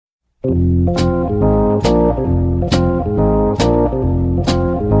Tell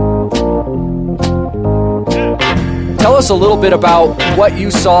us a little bit about what you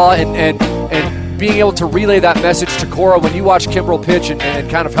saw and being able to relay that message to Cora when you watched Kimbrel pitch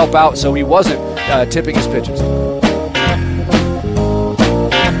and kind of help out so he wasn't tipping his pitches.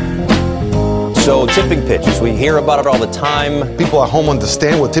 So tipping pitches, we hear about it all the time. People at home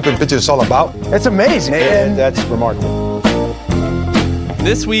understand what tipping pitches is all about. It's amazing. And that's remarkable.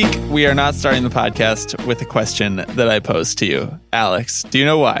 This week, we are not starting the podcast with a question that I posed to you. Alex, do you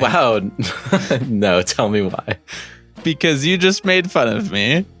know why? Wow. No, tell me why. Because you just made fun of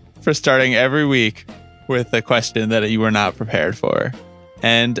me for starting every week with a question that you were not prepared for.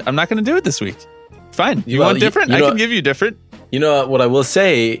 And I'm not going to do it this week. Fine. You want different? I can give you different. You know what I will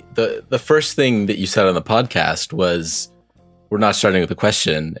say? The first thing that you said on the podcast was, we're not starting with a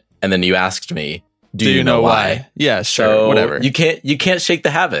question. And then you asked me, do you know why? Yeah, sure. So whatever. You can't shake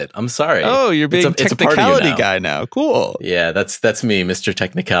the habit. I'm sorry. Oh, you're being technicality guy now. Cool. Yeah, that's me, Mr.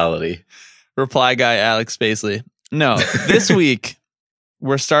 Technicality. Reply guy Alex Spacely. No, this week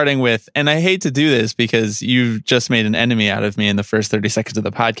we're starting with, and I hate to do this because you've just made an enemy out of me in the first 30 seconds of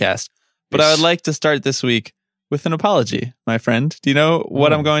the podcast, but I would like to start this week with an apology, my friend. Do you know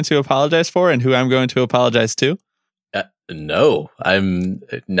what I'm going to apologize for and who I'm going to apologize to? No, I'm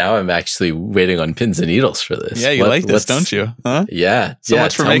actually waiting on pins and needles for this. Yeah, you like this, don't you? Huh? Yeah. So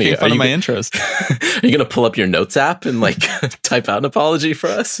much for making fun of my intros. Are you going to pull up your notes app and type out an apology for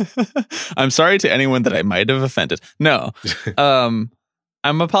us? I'm sorry to anyone that I might have offended. No, I'm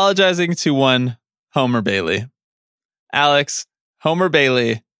apologizing to one Homer Bailey. Alex, Homer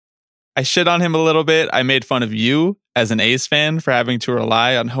Bailey, I shit on him a little bit. I made fun of you as an A's fan for having to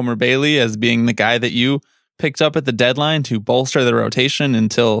rely on Homer Bailey as being the guy that you picked up at the deadline to bolster the rotation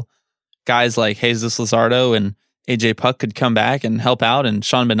until guys like Jesus Luzardo and AJ Puck could come back and help out, and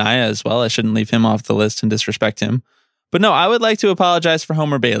Sean Manaea as well. I shouldn't leave him off the list and disrespect him. But no, I would like to apologize for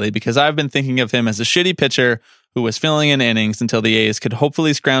Homer Bailey because I've been thinking of him as a shitty pitcher who was filling in innings until the A's could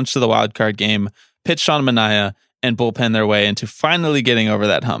hopefully scrounge to the wild card game, pitch Sean Manaea, and bullpen their way into finally getting over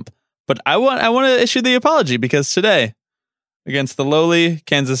that hump. But I want to issue the apology because today, against the lowly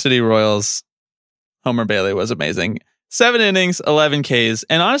Kansas City Royals, Homer Bailey was amazing. 7 innings, 11 Ks,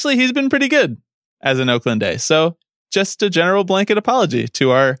 and honestly, he's been pretty good as an Oakland A's. So just a general blanket apology to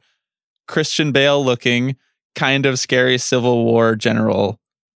our Christian Bale-looking, kind of scary Civil War general,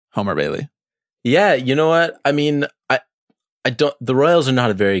 Homer Bailey. Yeah, you know what? I mean, I don't. The Royals are not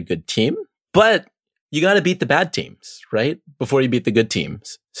a very good team, but you got to beat the bad teams, right? Before you beat the good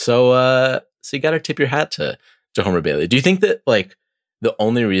teams. So you got to tip your hat to Homer Bailey. Do you think that the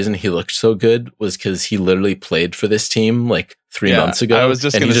only reason he looked so good was because he literally played for this team 3 months ago? I was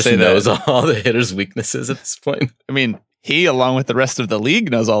just going to say that. And he just knows all the hitters' weaknesses at this point. I mean, he, along with the rest of the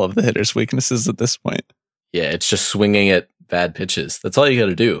league, knows all of the hitters' weaknesses at this point. Yeah, it's just swinging at bad pitches. That's all you got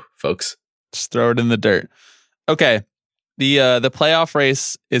to do, folks. Just throw it in the dirt. Okay, the playoff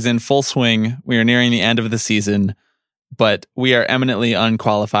race is in full swing. We are nearing the end of the season, but we are eminently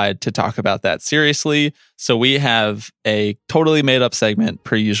unqualified to talk about that seriously. So we have a totally made up segment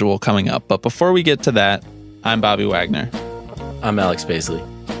per usual coming up. But before we get to that, I'm Bobby Wagner. I'm Alex Spacely.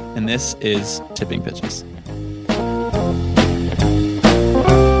 And this is Tipping Pitches.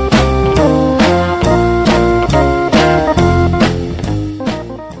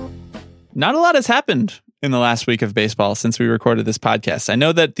 Not a lot has happened in the last week of baseball since we recorded this podcast. I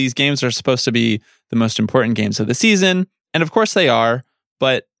know that these games are supposed to be the most important games of the season, and of course they are,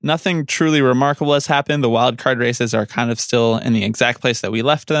 but nothing truly remarkable has happened. The wild card races are kind of still in the exact place that we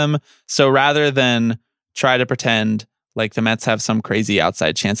left them. So rather than try to pretend like the Mets have some crazy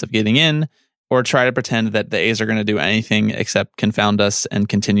outside chance of getting in, or try to pretend that the A's are going to do anything except confound us and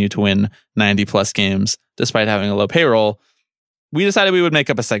continue to win 90 plus games despite having a low payroll, we decided we would make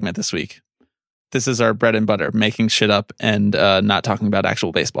up a segment this week. This is our bread and butter, making shit up and not talking about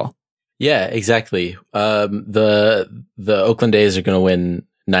actual baseball. Yeah, exactly. The Oakland A's are going to win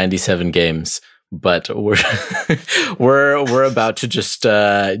 97 games, but we're about to just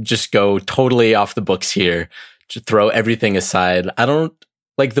go totally off the books here, to throw everything aside.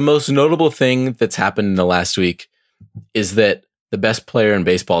 The most notable thing that's happened in the last week is that the best player in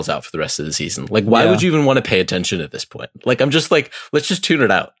baseball is out for the rest of the season. Why would you even want to pay attention at this point? I'm just let's just tune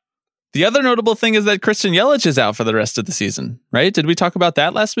it out. The other notable thing is that Christian Yelich is out for the rest of the season, right? Did we talk about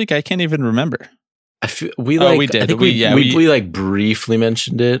that last week? I can't even remember. We did. I think we briefly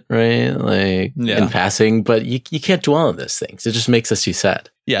mentioned it, right? In passing, but you can't dwell on those things. It just makes us too sad.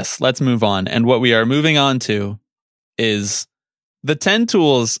 Yes, let's move on. And what we are moving on to is the 10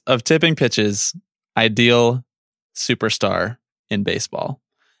 tools of tipping pitches, ideal superstar in baseball.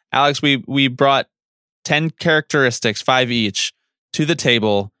 Alex, we brought 10 characteristics, 5 each, to the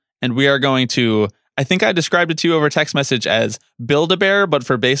table, and we are going to, I think I described it to you over text message as Build-A-Bear, but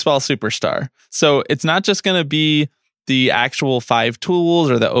for Baseball Superstar. So it's not just going to be the actual 5 tools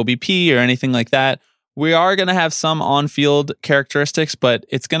or the OBP or anything like that. We are going to have some on-field characteristics, but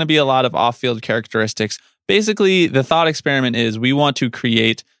it's going to be a lot of off-field characteristics. Basically, the thought experiment is we want to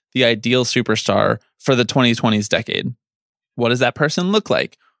create the ideal superstar for the 2020s decade. What does that person look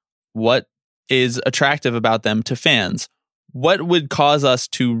like? What is attractive about them to fans? What would cause us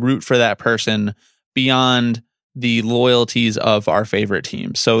to root for that person beyond the loyalties of our favorite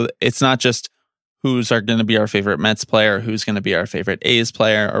team? So it's not just who's going to be our favorite Mets player, who's going to be our favorite A's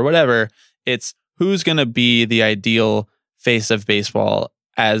player or whatever. It's who's going to be the ideal face of baseball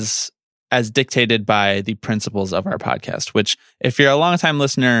as dictated by the principles of our podcast, which if you're a longtime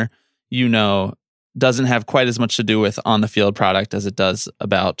listener, you know, doesn't have quite as much to do with on the field product as it does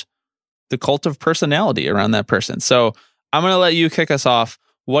about the cult of personality around that person. So I'm going to let you kick us off.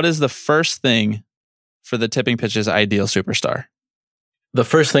 What is the first thing for the Tipping Pitches ideal superstar? The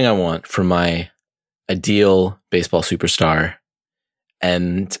first thing I want for my ideal baseball superstar,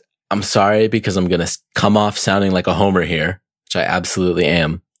 and I'm sorry because I'm going to come off sounding like a homer here, which I absolutely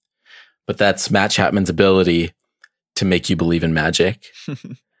am, but that's Matt Chapman's ability to make you believe in magic.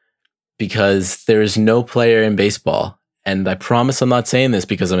 Because there is no player in baseball, and I promise I'm not saying this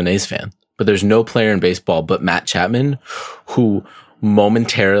because I'm an A's fan, but there's no player in baseball but Matt Chapman who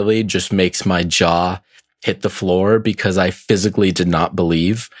momentarily just makes my jaw hit the floor because I physically did not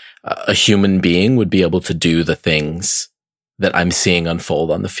believe a human being would be able to do the things that I'm seeing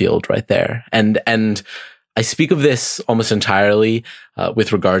unfold on the field right there. And I speak of this almost entirely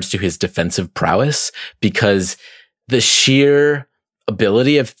with regards to his defensive prowess, because the sheer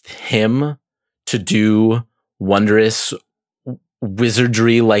ability of him to do wondrous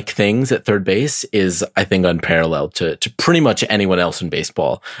wizardry-like things at third base is, I think, unparalleled to pretty much anyone else in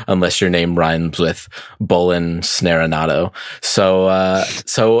baseball, unless your name rhymes with Bolin Snarenato.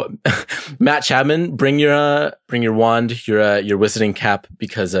 So Matt Chapman, bring your wand, your wizarding cap,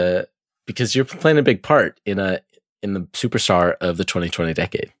 because you're playing a big part in the superstar of the 2020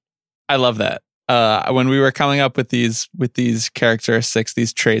 decade. I love that. When we were coming up with these characteristics,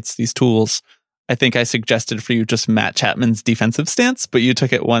 these traits, these tools, I think I suggested for you just Matt Chapman's defensive stance, but you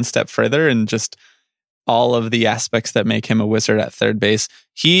took it one step further and just all of the aspects that make him a wizard at third base.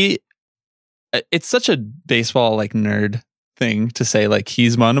 It's such a baseball like nerd thing to say, like,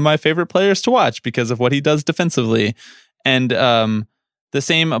 he's one of my favorite players to watch because of what he does defensively. And the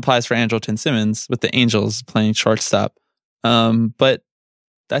same applies for Andrelton Simmons with the Angels playing shortstop. But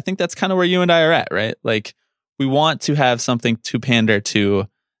I think that's kind of where you and I are at, right? Like, we want to have something to pander to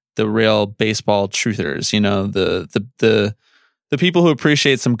the real baseball truthers, you know, the people who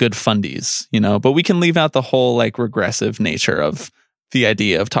appreciate some good fundies, you know, but we can leave out the whole like regressive nature of the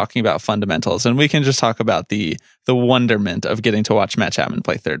idea of talking about fundamentals, and we can just talk about the wonderment of getting to watch Matt Chapman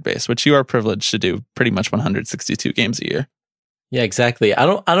play third base, which you are privileged to do pretty much 162 games a year. Yeah, exactly. I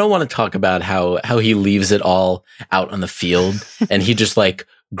don't want to talk about how he leaves it all out on the field and he just like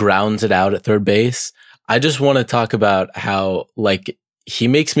grounds it out at third base. I just want to talk about how like he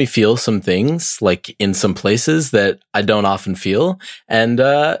makes me feel some things like in some places that I don't often feel. And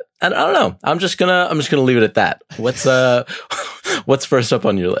I don't know. I'm just gonna leave it at that. What's first up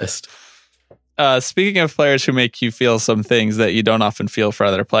on your list? Speaking of players who make you feel some things that you don't often feel for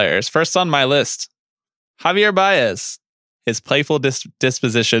other players, first on my list, Javier Baez. His playful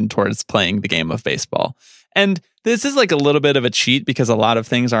disposition towards playing the game of baseball. And this is like a little bit of a cheat because a lot of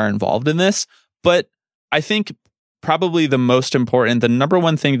things are involved in this, but I think probably the most important, the number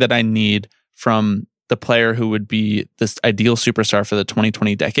one thing that I need from the player who would be this ideal superstar for the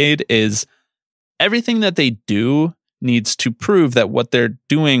 2020 decade is everything that they do needs to prove that what they're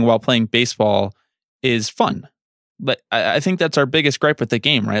doing while playing baseball is fun. But I think that's our biggest gripe with the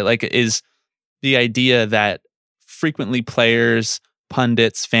game, right? Like, is the idea that frequently players,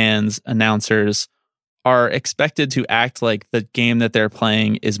 pundits, fans, announcers are expected to act like the game that they're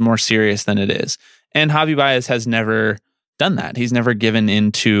playing is more serious than it is. And Javi Baez has never done that. He's never given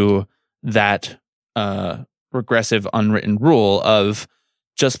into that regressive unwritten rule of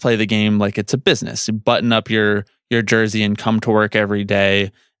just play the game like it's a business. Button up your jersey and come to work every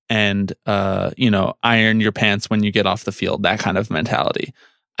day and iron your pants when you get off the field, that kind of mentality.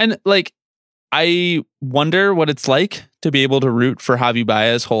 And like, I wonder what it's like to be able to root for Javi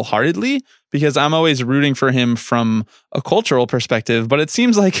Baez wholeheartedly, because I'm always rooting for him from a cultural perspective. But it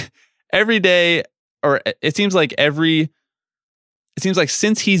seems like every day, or it seems like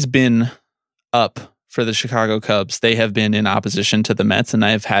since he's been up for the Chicago Cubs, they have been in opposition to the Mets, and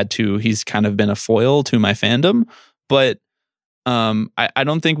he's kind of been a foil to my fandom. But I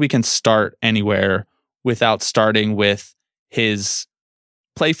don't think we can start anywhere without starting with his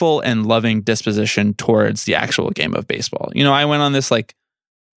playful and loving disposition towards the actual game of baseball. You know,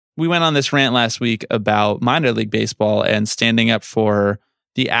 we went on this rant last week about minor league baseball and standing up for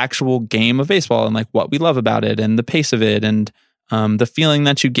the actual game of baseball and like what we love about it and the pace of it and the feeling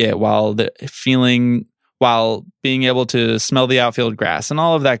that you get while being able to smell the outfield grass and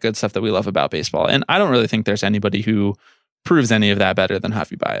all of that good stuff that we love about baseball. And I don't really think there's anybody who proves any of that better than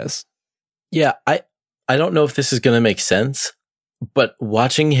Javi Baez. Yeah, I don't know if this is going to make sense, but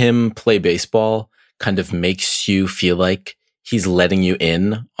watching him play baseball kind of makes you feel like he's letting you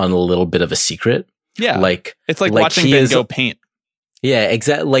in on a little bit of a secret. Yeah. Like it's like watching Van Gogh paint. Yeah,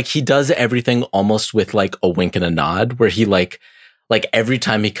 exactly. Like he does everything almost with like a wink and a nod, where he like every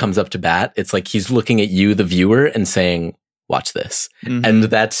time he comes up to bat, it's like he's looking at you, the viewer, and saying, watch this. Mm-hmm. And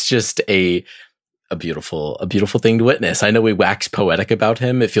that's just a beautiful thing to witness. I know we wax poetic about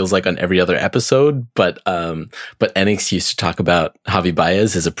him. It feels like on every other episode, but any excuse to talk about Javi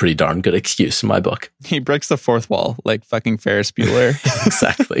Baez is a pretty darn good excuse in my book. He breaks the fourth wall like fucking Ferris Bueller.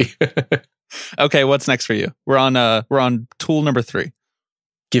 Exactly. Okay, what's next for you? We're on tool number 3.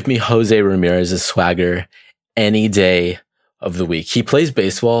 Give me Jose Ramirez's swagger any day of the week. He plays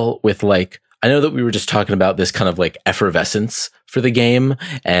baseball with like, I know that we were just talking about this kind of like effervescence for the game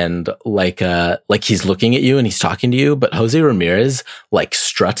and like he's looking at you and he's talking to you, but Jose Ramirez like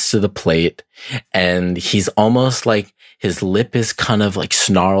struts to the plate and he's almost like his lip is kind of like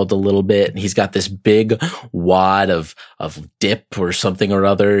snarled a little bit and he's got this big wad of dip or something or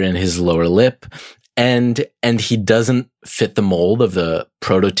other in his lower lip. And he doesn't fit the mold of the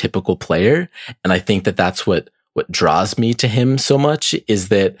prototypical player. And I think that that's what draws me to him so much is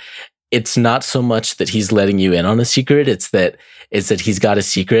that it's not so much that he's letting you in on a secret. It's that he's got a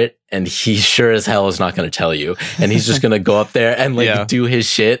secret and he sure as hell is not going to tell you. And he's just going to go up there and like do his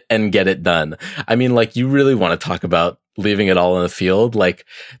shit and get it done. I mean, like you really want to talk about leaving it all in the field. Like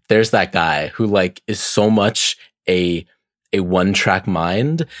there's that guy who like is so much a one track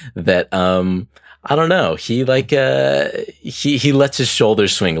mind that, I don't know. He like, he lets his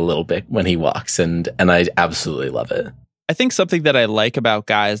shoulders swing a little bit when he walks and I absolutely love it. I think something that I like about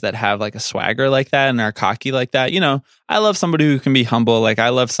guys that have like a swagger like that and are cocky like that, you know, I love somebody who can be humble. Like I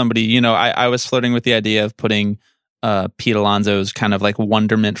love somebody, you know, I was flirting with the idea of putting Pete Alonso's kind of like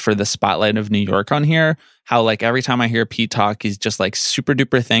wonderment for the spotlight of New York on here. How like every time I hear Pete talk, he's just like super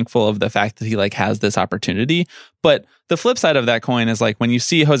duper thankful of the fact that he like has this opportunity. But the flip side of that coin is like when you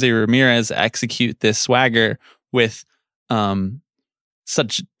see Jose Ramirez execute this swagger with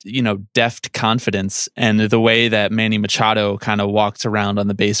such, you know, deft confidence and the way that Manny Machado kind of walks around on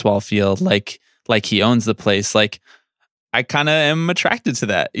the baseball field like he owns the place, like I kind of am attracted to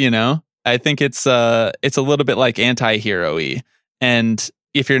that, you know? I think it's a little bit like anti-hero-y. And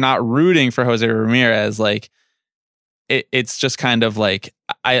if you're not rooting for Jose Ramirez, like it's just kind of like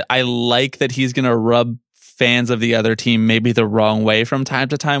I like that he's gonna rub fans of the other team maybe the wrong way from time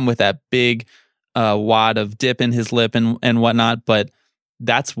to time with that big wad of dip in his lip and whatnot, but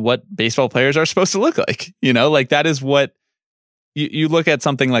that's what baseball players are supposed to look like. You know, like that is what you look at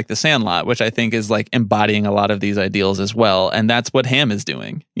something like The Sandlot, which I think is like embodying a lot of these ideals as well. And that's what Ham is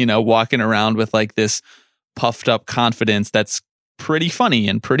doing, you know, walking around with like this puffed up confidence that's pretty funny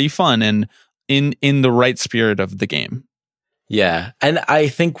and pretty fun and in the right spirit of the game. Yeah. And I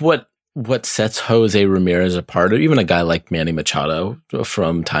think what sets Jose Ramirez apart, or even a guy like Manny Machado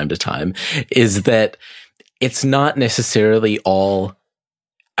from time to time, is that it's not necessarily all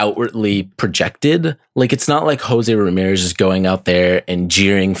outwardly projected. Like it's not like Jose Ramirez is going out there and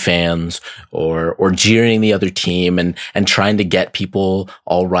jeering fans or jeering the other team and trying to get people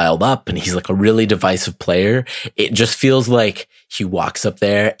all riled up. And he's like a really divisive player. It just feels like he walks up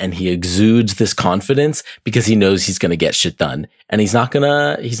there and he exudes this confidence because he knows he's going to get shit done. And he's not going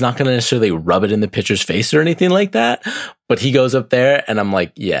to necessarily rub it in the pitcher's face or anything like that. But he goes up there and I'm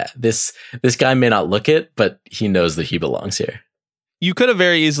like, yeah, this guy may not look it, but he knows that he belongs here. You could have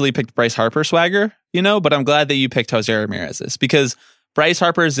very easily picked Bryce Harper swagger, you know, but I'm glad that you picked Jose Ramirez's because Bryce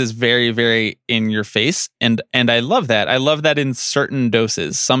Harper's is very, very in your face. And I love that. I love that in certain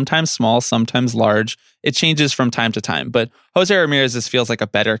doses, sometimes small, sometimes large. It changes from time to time, but Jose Ramirez's feels like a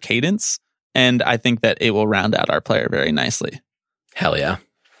better cadence. And I think that it will round out our player very nicely. Hell yeah.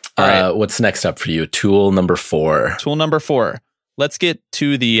 All right. What's next up for you? Tool number 4. Tool number 4. Let's get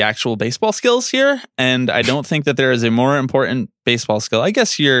to the actual baseball skills here. And I don't think that there is a more important baseball skill. I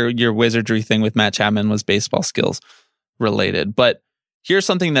guess your wizardry thing with Matt Chapman was baseball skills related. But here's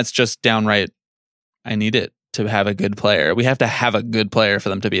something that's just downright I need it to have a good player. We have to have a good player for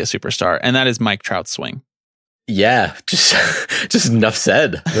them to be a superstar, and that is Mike Trout's swing. Yeah, just enough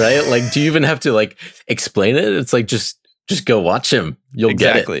said, right? Like, do you even have to like explain it? It's like just go watch him. You'll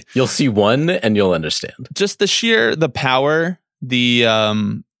get it. You'll see one and you'll understand. Just the power,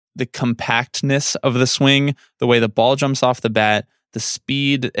 the compactness of the swing, the way the ball jumps off the bat, the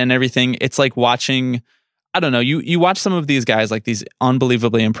speed and everything. It's like watching, I don't know, you watch some of these guys, like these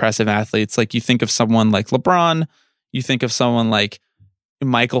unbelievably impressive athletes. Like you think of someone like LeBron, you think of someone like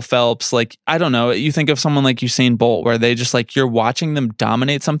Michael Phelps, like, I don't know, you think of someone like Usain Bolt, where they just like, you're watching them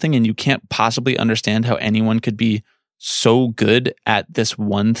dominate something and you can't possibly understand how anyone could be so good at this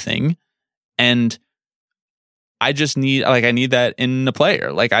one thing. And I just need, like, I need that in a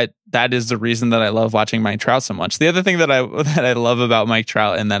player. Like, that is the reason that I love watching Mike Trout so much. The other thing that I love about Mike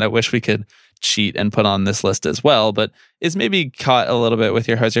Trout, and that I wish we could cheat and put on this list as well, but is maybe caught a little bit with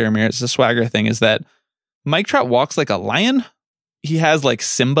your Jose Ramirez, the swagger thing, is that Mike Trout walks like a lion. He has like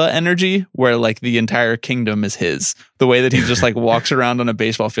Simba energy, where like the entire kingdom is his. The way that he just like walks around on a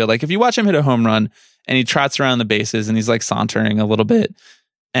baseball field. Like if you watch him hit a home run and he trots around the bases and he's like sauntering a little bit,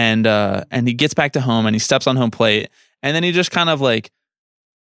 and he gets back to home and he steps on home plate, and then he just kind of like,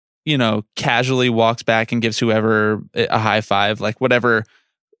 you know, casually walks back and gives whoever a high five, like whatever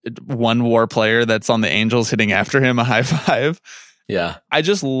one WAR player that's on the Angels hitting after him a high five. Yeah. I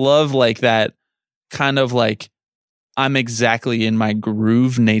just love like that kind of like, I'm exactly in my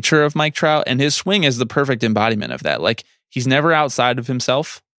groove nature of Mike Trout, and his swing is the perfect embodiment of that. Like, he's never outside of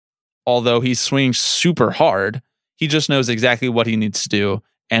himself, although he's swinging super hard. He just knows exactly what he needs to do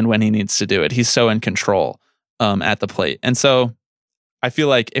and when he needs to do it. He's so in control at the plate. And so I feel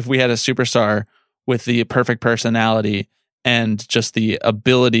like if we had a superstar with the perfect personality and just the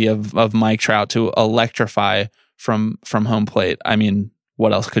ability of Mike Trout to electrify from home plate, I mean,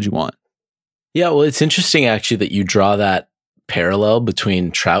 what else could you want? Yeah, well, it's interesting actually that you draw that parallel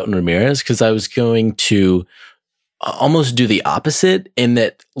between Trout and Ramirez, because I was going to almost do the opposite, in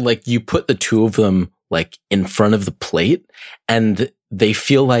that like you put the two of them like in front of the plate and they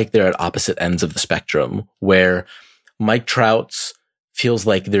feel like they're at opposite ends of the spectrum, where Mike Trout's feels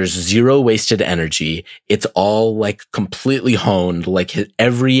like there's zero wasted energy. It's all like completely honed. Like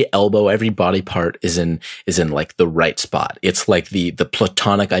every elbow, every body part is in like the right spot. It's like the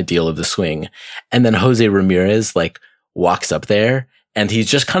platonic ideal of the swing. And then Jose Ramirez like walks up there and he's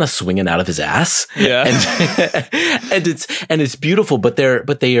just kind of swinging out of his ass. Yeah. And it's beautiful, but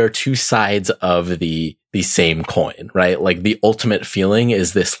they are two sides of the same coin, right? Like the ultimate feeling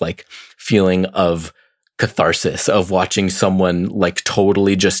is this like feeling of catharsis, of watching someone like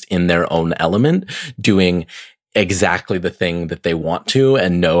totally just in their own element, doing exactly the thing that they want to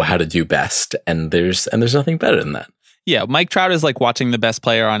and know how to do best. And there's nothing better than that. Yeah, Mike Trout is like watching the best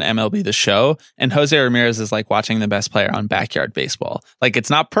player on MLB The Show, and Jose Ramirez is like watching the best player on Backyard Baseball. Like, it's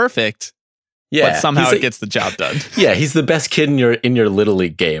not perfect, but somehow it gets the job done. Yeah, he's the best kid in your Little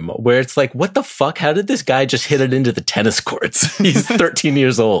League game, where it's like, what the fuck? How did this guy just hit it into the tennis courts? He's 13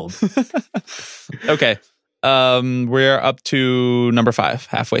 years old. Okay. We're up to number 5,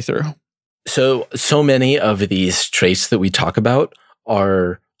 halfway through. So many of these traits that we talk about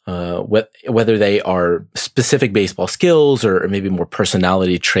are, whether they are specific baseball skills or maybe more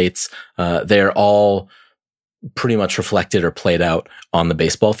personality traits, they're all pretty much reflected or played out on the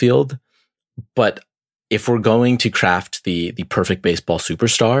baseball field. But if we're going to craft the perfect baseball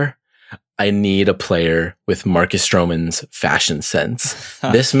superstar, I need a player with Marcus Stroman's fashion sense.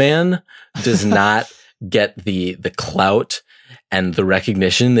 This man does not get the clout and the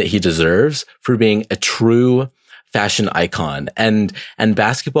recognition that he deserves for being a true fashion icon. And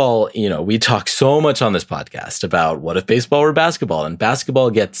basketball, you know, we talk so much on this podcast about what if baseball were basketball, and basketball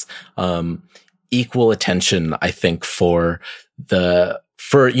gets equal attention, I think, for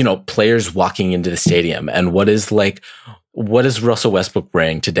you know, players walking into the stadium and what is Russell Westbrook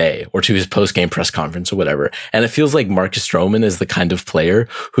wearing today, or to his post-game press conference or whatever. And it feels like Marcus Stroman is the kind of player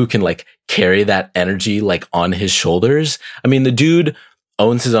who can like carry that energy like on his shoulders. I mean, the dude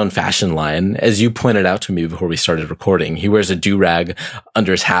owns his own fashion line. As you pointed out to me before we started recording, he wears a do-rag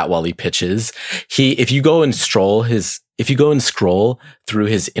under his hat while he pitches. If you go and scroll through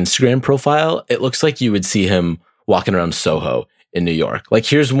his Instagram profile, it looks like you would see him walking around Soho in New York. Like,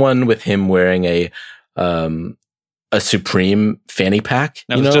 here's one with him wearing a Supreme fanny pack.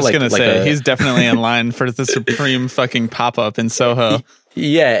 I was just going to say, he's definitely in line for the Supreme fucking pop-up in Soho.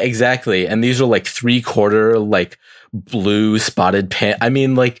 Yeah, exactly. And these are like 3/4 like blue spotted pants. I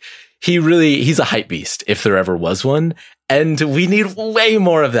mean, like, he's a hype beast if there ever was one. And we need way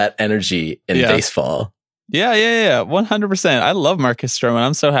more of that energy in baseball. Yeah. 100%. I love Marcus Stroman.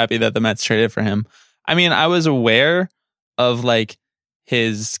 I'm so happy that the Mets traded for him. I mean, I was aware of like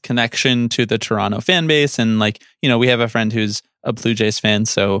his connection to the Toronto fan base, and like, you know, we have a friend who's a Blue Jays fan,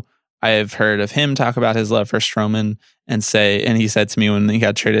 so I've heard of him talk about his love for Stroman and he said to me when he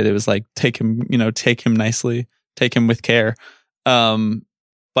got traded, it was like, take him nicely, take him with care.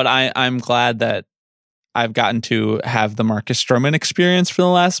 But I'm glad that I've gotten to have the Marcus Stroman experience for the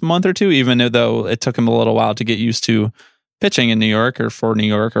last month or two, even though it took him a little while to get used to pitching in New York or for New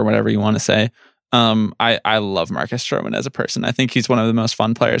York or whatever you want to say. I love Marcus Stroman as a person. I think he's one of the most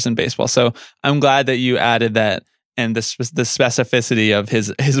fun players in baseball. So I'm glad that you added that and the specificity of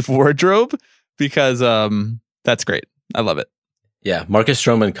his wardrobe, because that's great. I love it. Yeah, Marcus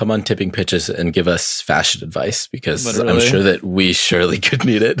Stroman, come on Tipping Pitches and give us fashion advice, because Literally. I'm sure that we surely could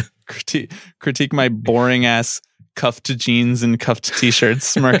need it. Critique my boring ass cuffed jeans and cuffed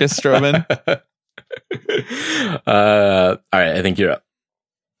t-shirts, Marcus Stroman. All right, I think you're up.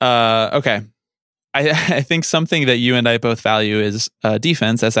 Okay. I think something that you and I both value is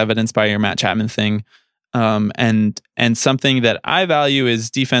defense, as evidenced by your Matt Chapman thing. And something that I value is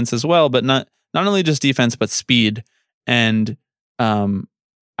defense as well, but not only just defense, but speed. And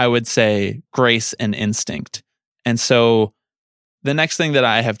I would say grace and instinct. And so the next thing that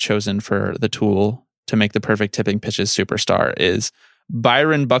I have chosen for the tool to make the perfect Tipping Pitches superstar is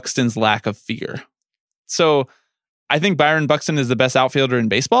Byron Buxton's lack of fear. So I think Byron Buxton is the best outfielder in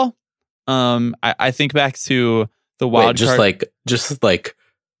baseball. I think back to the wild card. Just like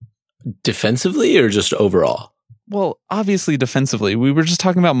defensively or just overall? Well, obviously defensively. We were just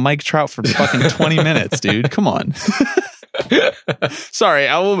talking about Mike Trout for fucking 20 minutes, dude. Come on. Sorry,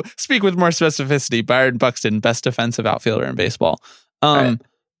 I will speak with more specificity. Byron Buxton, best defensive outfielder in baseball. Right.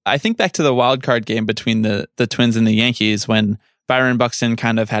 I think back to the wild card game between the Twins and the Yankees when Byron Buxton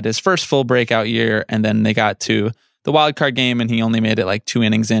kind of had his first full breakout year, and then they got to the wild card game and he only made it like 2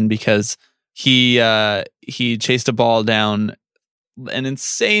 innings in because he chased a ball down an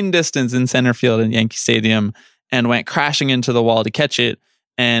insane distance in center field in Yankee Stadium and went crashing into the wall to catch it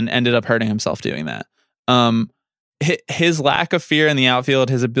and ended up hurting himself doing that. His lack of fear in the outfield,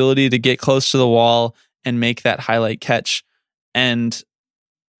 his ability to get close to the wall and make that highlight catch, and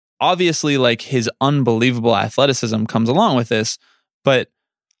obviously like his unbelievable athleticism comes along with this, but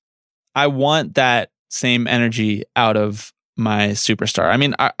I want that same energy out of my superstar. I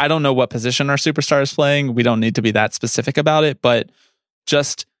mean, I don't know what position our superstar is playing. We don't need to be that specific about it, but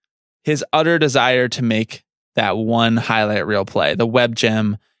just his utter desire to make that one highlight reel play, the web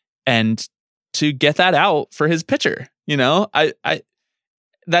gem, and to get that out for his pitcher. You know, I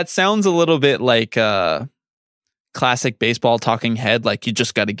that sounds a little bit like classic baseball talking head, like you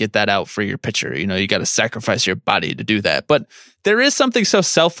just got to get that out for your pitcher. You know, you got to sacrifice your body to do that. But there is something so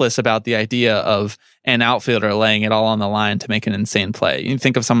selfless about the idea of an outfielder laying it all on the line to make an insane play. You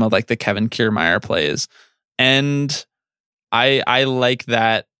think of some of like the Kevin Kiermaier plays, and I like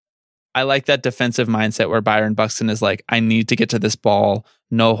that. I like that defensive mindset where Byron Buxton is like, I need to get to this ball,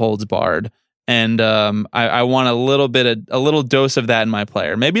 no holds barred. And I want a little dose of that in my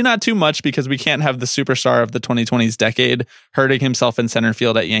player. Maybe not too much, because we can't have the superstar of the 2020s decade hurting himself in center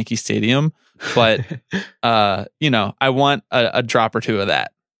field at Yankee Stadium. But, I want a drop or two of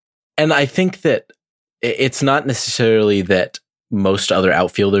that. And I think that it's not necessarily that most other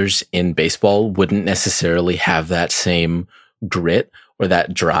outfielders in baseball wouldn't necessarily have that same grit or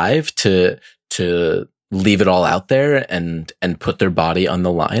that drive to leave it all out there and put their body on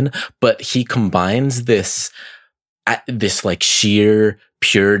the line. But he combines this like sheer,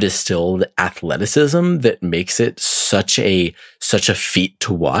 pure distilled athleticism that makes it such a feat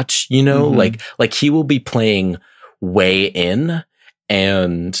to watch, you know, like he will be playing way in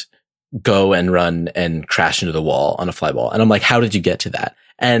and go and run and crash into the wall on a fly ball. And I'm like, how did you get to that?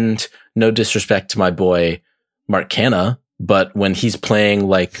 And no disrespect to my boy, Mark Canha, but when he's playing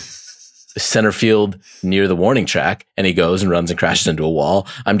like center field near the warning track and he goes and runs and crashes into a wall,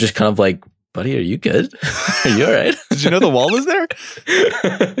 I'm just kind of like, buddy, are you good? Are you all right? Did you know the wall was there?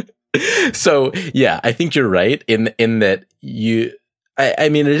 So yeah, I think you're right in that I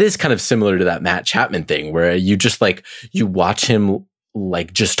mean, it is kind of similar to that Matt Chapman thing where you just like, you watch him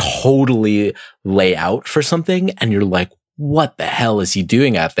like just totally lay out for something and you're like, what the hell is he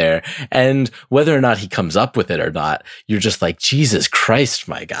doing out there? And whether or not he comes up with it or not, you're just like, Jesus Christ,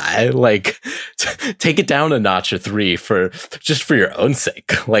 my guy, like take it down a notch or 3 for your own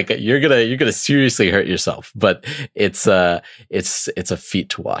sake. Like you're gonna seriously hurt yourself, but it's a feat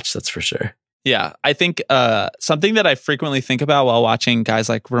to watch. That's for sure. Yeah. I think, something that I frequently think about while watching guys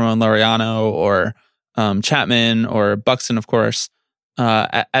like Ramon Laureano or, Chapman or Buxton, of course,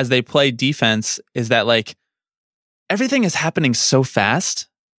 as they play defense is that like, everything is happening so fast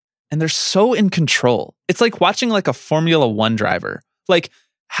and they're so in control. It's like watching like a Formula One driver. Like,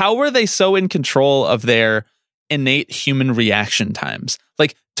 how were they so in control of their innate human reaction times?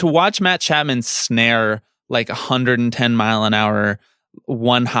 Like, to watch Matt Chapman snare like 110 mile an hour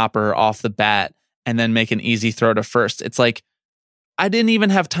one hopper off the bat and then make an easy throw to first. It's like, I didn't even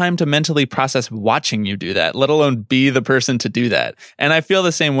have time to mentally process watching you do that, let alone be the person to do that. And I feel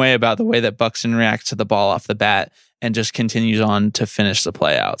the same way about the way that Buxton reacts to the ball off the bat and just continues on to finish the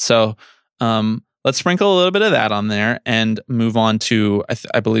play out. So let's sprinkle a little bit of that on there and move on to,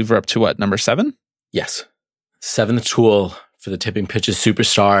 I believe we're up to what, number 7? Yes. 7th tool for the tipping pitches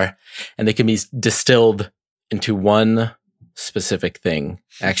superstar. And they can be distilled into one specific thing.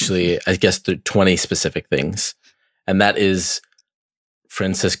 Actually, I guess there are 20 specific things. And that is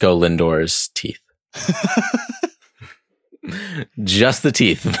Francisco Lindor's teeth. Just the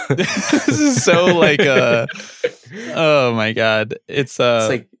teeth. This is so like oh my God. It's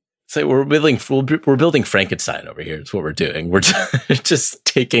like we're building Frankenstein over here. It's what we're doing. We're just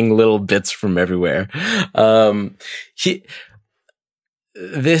taking little bits from everywhere.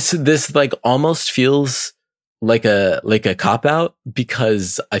 This like almost feels like a cop out,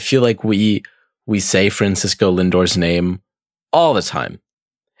 because I feel like we say Francisco Lindor's name all the time,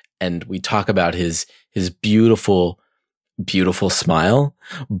 and we talk about his beautiful, beautiful smile.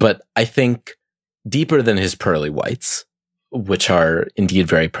 But I think deeper than his pearly whites, which are indeed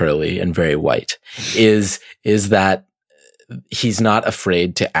very pearly and very white, is that he's not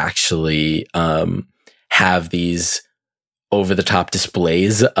afraid to actually have these over the top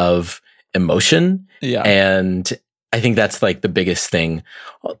displays of emotion. Yeah. And I think that's like the biggest thing,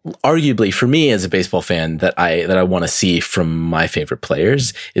 arguably for me as a baseball fan, that I want to see from my favorite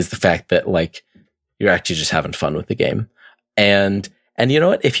players, is the fact that like you're actually just having fun with the game. And you know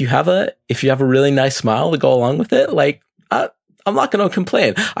what? If you have a really nice smile to go along with it, like I'm not going to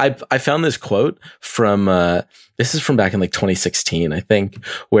complain. I found this quote from this is from back in like 2016, I think,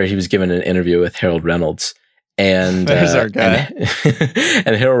 where he was given an interview with Harold Reynolds. And there's our guy.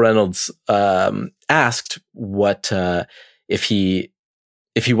 And Harold Reynolds asked what if he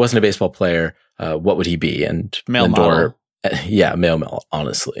wasn't a baseball player, what would he be? And male Lindor, model. Yeah, male,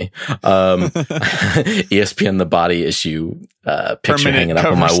 honestly. ESPN The Body issue picture Permanent hanging up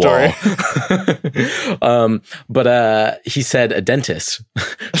on my story. wall. But he said a dentist.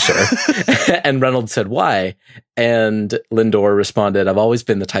 Sure. And Reynolds said, why? And Lindor responded, I've always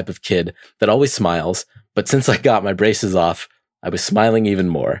been the type of kid that always smiles, but since I got my braces off, I was smiling even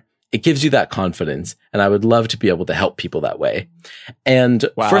more. It gives you that confidence, and I would love to be able to help people that way. And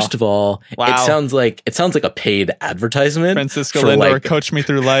First of all, it sounds like a paid advertisement. Francisco Lindor, coach me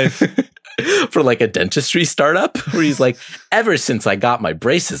through life. For like a dentistry startup, where he's like, ever since I got my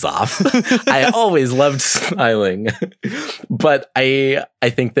braces off, I always loved smiling. But I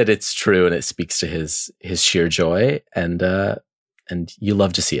think that it's true, and it speaks to his sheer joy, and you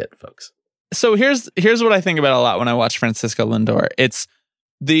love to see it, folks. So here's what I think about a lot when I watch Francisco Lindor. It's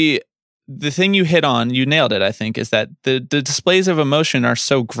the thing you hit on, you nailed it, I think, is that the displays of emotion are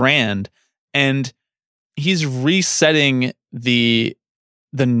so grand, and he's resetting the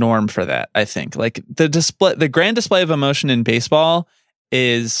norm for that, I think. Like the grand display of emotion in baseball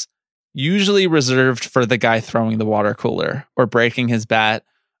is usually reserved for the guy throwing the water cooler or breaking his bat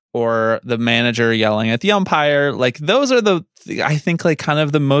or the manager yelling at the umpire. Like those are I think like kind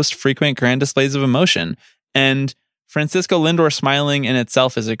of the most frequent grand displays of emotion. And Francisco Lindor smiling in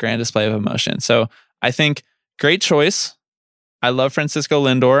itself is a grand display of emotion. So I think great choice. I love Francisco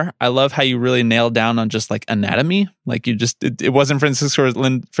Lindor. I love how you really nailed down on just like anatomy. Like you just, it wasn't Francisco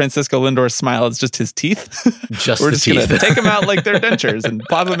Lindor's smile. It's just his teeth. Just We're the just teeth. going to take them out like they're dentures and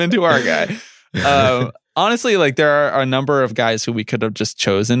pop them into our guy. Honestly, like there are a number of guys who we could have just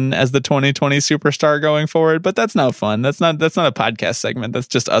chosen as the 2020 superstar going forward, but that's not fun. That's not a podcast segment. That's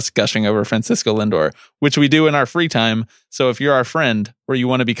just us gushing over Francisco Lindor, which we do in our free time. So if you're our friend or you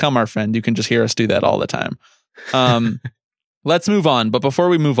want to become our friend, you can just hear us do that all the time. Let's move on. But before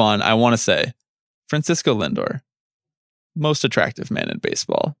we move on, I want to say Francisco Lindor, most attractive man in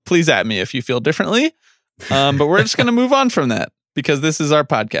baseball. Please at me if you feel differently. But we're just going to move on from that because this is our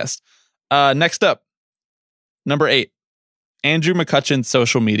podcast. Next up, number 8, Andrew McCutchen,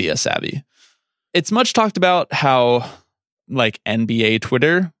 social media savvy. It's much talked about how like NBA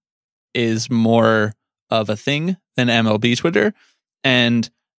Twitter is more of a thing than MLB Twitter, and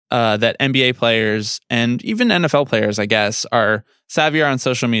that NBA players and even NFL players, I guess, are savvier on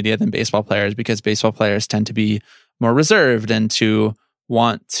social media than baseball players because baseball players tend to be more reserved and to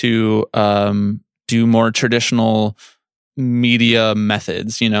want to do more traditional media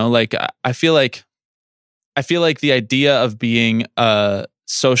methods. You know, like I feel like the idea of being a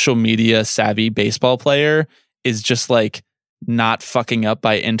social media savvy baseball player is just like not fucking up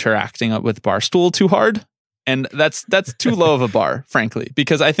by interacting up with Barstool too hard. And that's too low of a bar, frankly,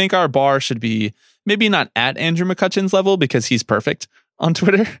 because I think our bar should be maybe not at Andrew McCutchen's level because he's perfect on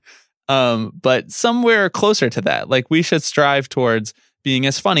Twitter, but somewhere closer to that. Like, we should strive towards being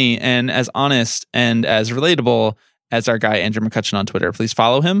as funny and as honest and as relatable as our guy Andrew McCutchen on Twitter. Please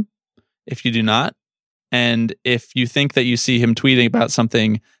follow him if you do not. And if you think that you see him tweeting about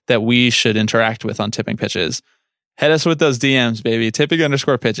something that we should interact with on Tipping Pitches, hit us with those DMs, baby.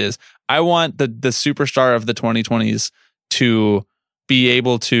 Tipping_pitches. I want the superstar of the 2020s to be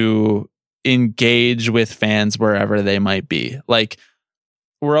able to engage with fans wherever they might be. Like,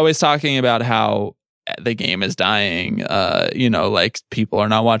 we're always talking about how the game is dying. Like, people are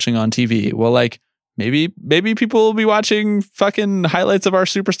not watching on TV. Well, like, maybe people will be watching fucking highlights of our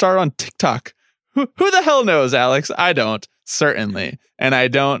superstar on TikTok. Who the hell knows, Alex? I don't, certainly, and I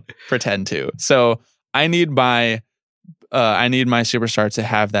don't pretend to. So I need my superstar to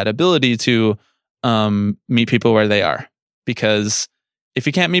have that ability to meet people where they are. Because if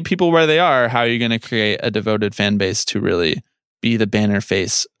you can't meet people where they are, how are you going to create a devoted fan base to really be the banner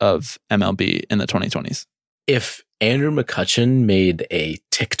face of MLB in the 2020s? If Andrew McCutchen made a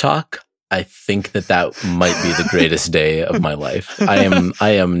TikTok, I think that might be the greatest day of my life. I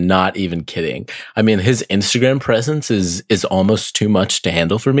am not even kidding. I mean, his Instagram presence is almost too much to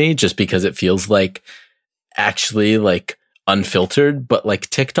handle for me, just because it feels like actually like unfiltered, but like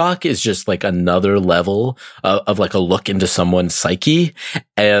TikTok is just like another level of like a look into someone's psyche.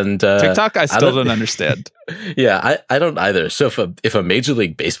 And TikTok, I still don't understand. Yeah, I don't either. So if a Major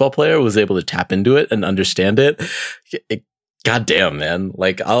League Baseball player was able to tap into it and understand it, goddamn, man.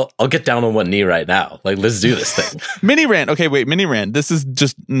 Like, I'll get down on one knee right now. Like, let's do this thing. Mini rant. Okay, wait, mini rant. This is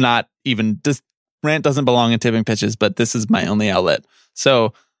just not even, this rant doesn't belong in Tipping Pitches, but this is my only outlet.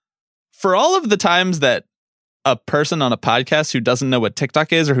 So for all of the times that a person on a podcast who doesn't know what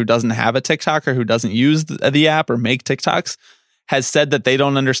TikTok is, or who doesn't have a TikTok, or who doesn't use the app or make TikToks has said that they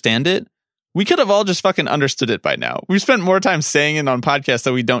don't understand it, we could have all just fucking understood it by now. We've spent more time saying it on podcasts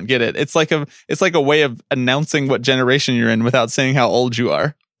that we don't get it. It's like a way of announcing what generation you're in without saying how old you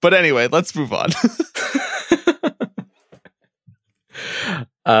are. But anyway, let's move on.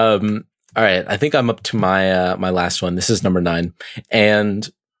 All right, I think I'm up to my my last one. This is number 9, and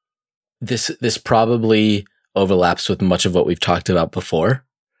this probably overlaps with much of what we've talked about before.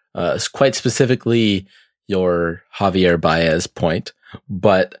 Quite specifically, your Javier Baez point,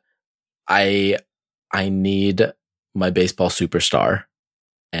 but I need my baseball superstar,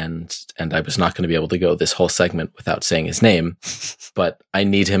 and I was not going to be able to go this whole segment without saying his name, but I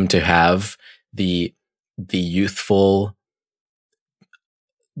need him to have the youthful,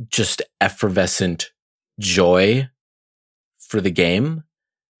 just effervescent joy for the game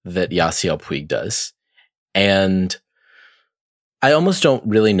that Yasiel Puig does. And I almost don't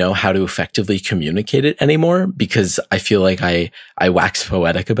really know how to effectively communicate it anymore, because I feel like I wax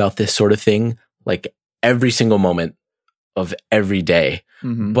poetic about this sort of thing, like every single moment of every day.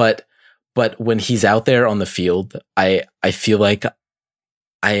 Mm-hmm. But when he's out there on the field, I feel like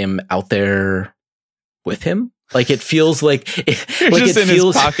I am out there with him. Like, it feels like you're like just in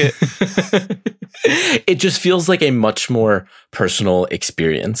his pocket. It just feels like a much more personal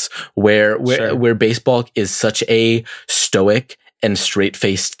experience where baseball is such a stoic and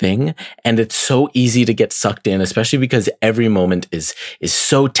straight-faced thing, and it's so easy to get sucked in, especially because every moment is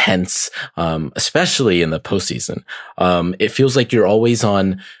so tense, especially in the postseason. It feels like you're always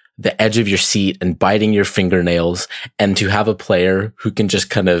on the edge of your seat and biting your fingernails, and to have a player who can just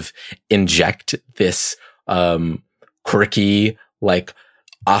kind of inject this quirky, like,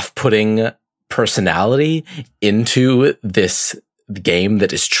 off-putting personality into this game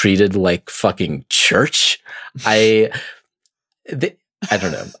that is treated like fucking church. I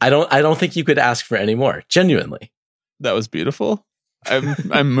don't know. I don't think you could ask for any more. Genuinely. That was beautiful.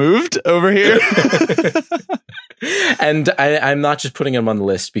 I'm moved over here. And I'm not just putting him on the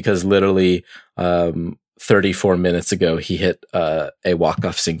list because literally 34 minutes ago he hit a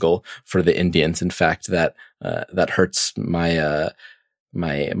walk-off single for the Indians. In fact, that hurts my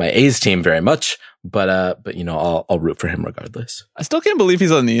my A's team very much, but you know, I'll root for him regardless. I still can't believe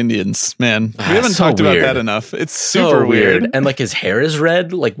he's on the Indians, man. We haven't talked about that enough. It's super weird. And like, his hair is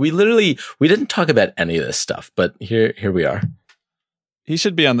red. Like, we didn't talk about any of this stuff, but here we are. He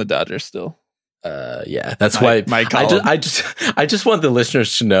should be on the Dodgers still. Yeah, that's why I just want the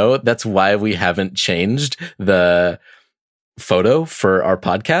listeners to know that's why we haven't changed the photo for our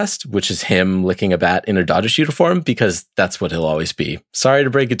podcast, which is him licking a bat in a Dodgers uniform, because that's what he'll always be. Sorry to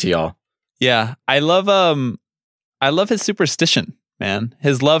break it to y'all. Yeah, I love his superstition, man.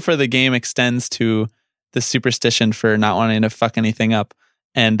 His love for the game extends to the superstition for not wanting to fuck anything up.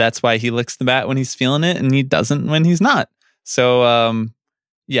 And that's why he licks the bat when he's feeling it and he doesn't when he's not. So,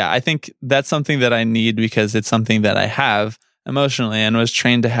 yeah, I think that's something that I need because it's something that I have emotionally and was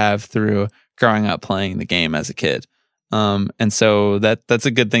trained to have through growing up playing the game as a kid. And so that's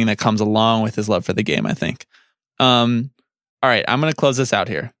a good thing that comes along with his love for the game, I think. All right, I'm going to close this out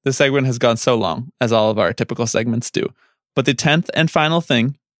here. This segment has gone so long, as all of our typical segments do. But the 10th and final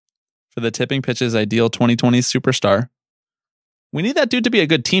thing for the Tipping Pitches Ideal 2020 Superstar, we need that dude to be a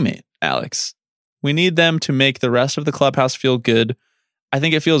good teammate, Alex. We need them to make the rest of the clubhouse feel good. I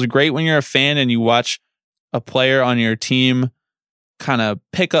think it feels great when you're a fan and you watch a player on your team kind of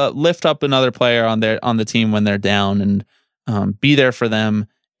lift up another player on the team when they're down and be there for them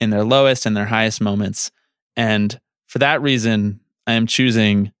in their lowest and their highest moments. And for that reason, I am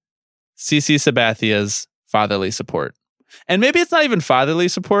choosing CC Sabathia's fatherly support. And maybe it's not even fatherly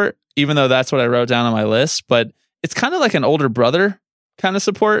support, even though that's what I wrote down on my list, but it's kind of like an older brother kind of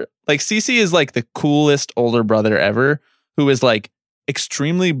support. Like CC is like the coolest older brother ever, who is like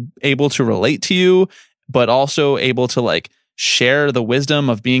extremely able to relate to you, but also able to like share the wisdom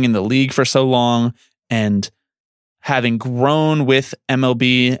of being in the league for so long and having grown with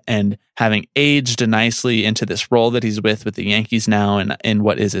MLB and having aged nicely into this role that he's with the Yankees now and in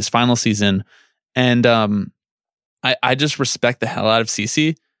what is his final season. And I just respect the hell out of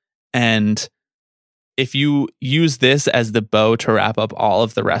CC. And if you use this as the bow to wrap up all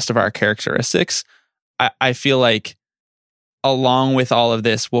of the rest of our characteristics, I feel like along with all of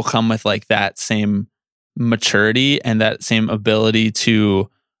this will come with like that same maturity and that same ability to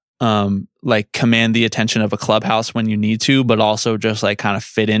like command the attention of a clubhouse when you need to, but also just like kind of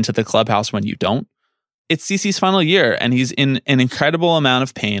fit into the clubhouse when you don't. It's CC's final year and he's in an incredible amount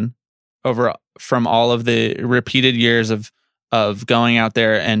of pain from all of the repeated years of going out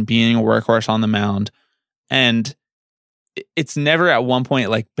there and being a workhorse on the mound. And it's never at one point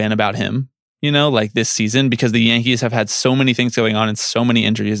like been about him, you know, like this season, because the Yankees have had so many things going on and so many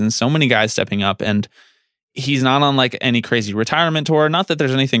injuries and so many guys stepping up. And he's not on like any crazy retirement tour. Not that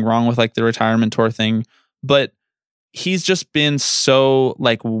there's anything wrong with like the retirement tour thing, but he's just been so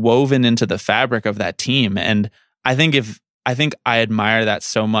like woven into the fabric of that team. And I think I admire that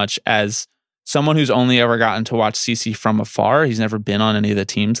so much as someone who's only ever gotten to watch CC from afar. He's never been on any of the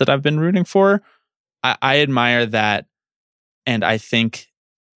teams that I've been rooting for. I admire that. And I think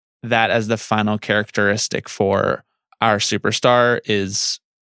that as the final characteristic for our superstar is,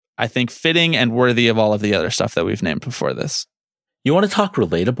 I think, fitting and worthy of all of the other stuff that we've named before this. You want to talk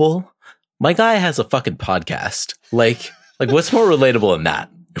relatable? My guy has a fucking podcast. Like what's more relatable than that?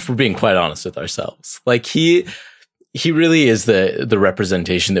 If we're being quite honest with ourselves, like he really is the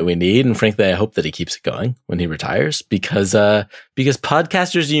representation that we need. And frankly, I hope that he keeps it going when he retires because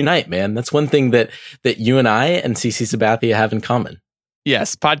podcasters unite, man. That's one thing that you and I and CC Sabathia have in common.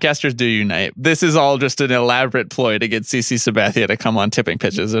 Yes, podcasters do unite. This is all just an elaborate ploy to get CC Sabathia to come on Tipping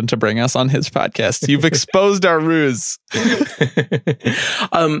Pitches and to bring us on his podcast. You've exposed our ruse.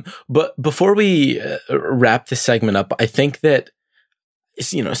 But before we wrap this segment up, I think that,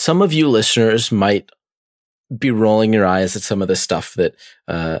 you know, some of you listeners might be rolling your eyes at some of the stuff that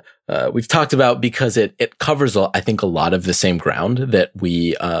we've talked about because it covers, I think, a lot of the same ground that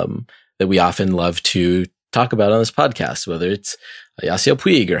we often love to talk about on this podcast, whether it's Yasiel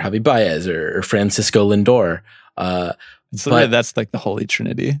Puig or Javi Baez or Francisco Lindor. So that's like the Holy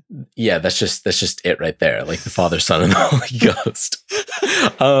Trinity. Yeah, that's just it right there, like the Father, Son, and the Holy Ghost.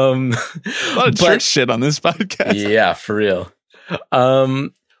 A lot of church shit on this podcast. Yeah, for real.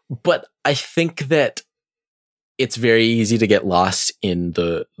 But I think that it's very easy to get lost in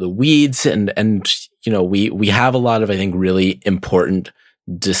the weeds and you know, we have a lot of, I think, really important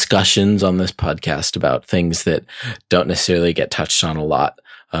discussions on this podcast about things that don't necessarily get touched on a lot.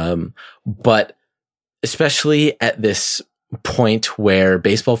 But especially at this point where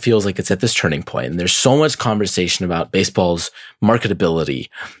baseball feels like it's at this turning point and there's so much conversation about baseball's marketability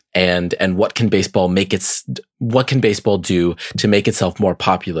and what can baseball do to make itself more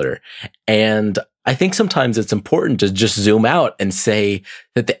popular. And I think sometimes it's important to just zoom out and say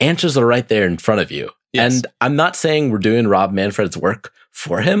that the answers are right there in front of you. Yes. And I'm not saying we're doing Rob Manfred's work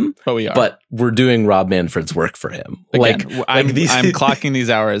for him, but we're doing Rob Manfred's work for him. Again, I'm clocking these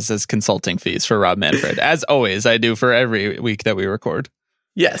hours as consulting fees for Rob Manfred. As always, I do for every week that we record.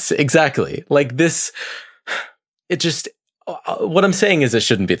 Yes, exactly. Like this, it just, what I'm saying is it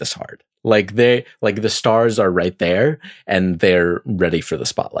shouldn't be this hard. Like the stars are right there and they're ready for the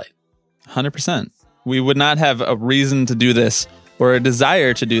spotlight. 100%. We would not have a reason to do this or a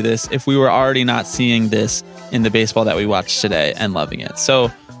desire to do this if we were already not seeing this in the baseball that we watched today and loving it.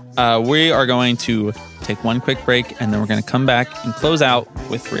 So we are going to take one quick break, and then we're going to come back and close out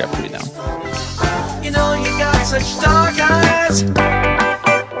with 3 Up, 3 Down. You know you got such dark eyes.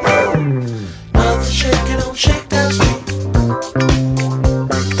 Love to shake it on Shakedown Street.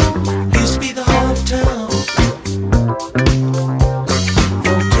 Used to be the heart of town.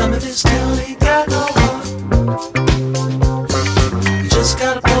 Don't tell me this town ain't got no heart. You just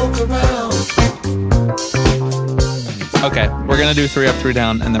gotta poke around. Okay, we're going to do 3 Up, 3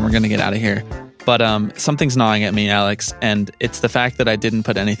 Down, and then we're going to get out of here. But something's gnawing at me, Alex, and it's the fact that I didn't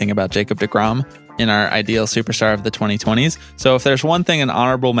put anything about Jacob deGrom in our ideal superstar of the 2020s. So if there's one thing, an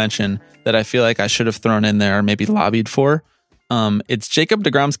honorable mention, that I feel like I should have thrown in there or maybe lobbied for, it's Jacob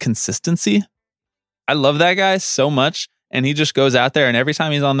deGrom's consistency. I love that guy so much, and he just goes out there, and every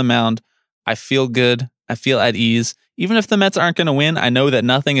time he's on the mound, I feel good. I feel at ease. Even if the Mets aren't going to win, I know that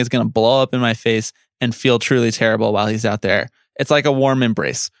nothing is going to blow up in my face and feel truly terrible while he's out there. It's like a warm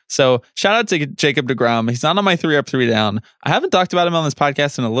embrace. So shout out to Jacob deGrom. He's not on my 3 Up, 3 Down. I haven't talked about him on this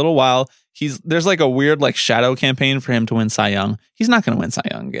podcast in a little while. There's like a weird like shadow campaign for him to win Cy Young. He's not going to win Cy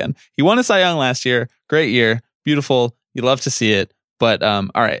Young again. He won a Cy Young last year. Great year. Beautiful. You love to see it. But all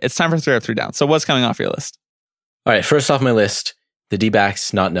right, it's time for 3 Up, 3 Down. So what's coming off your list? All right, first off my list, the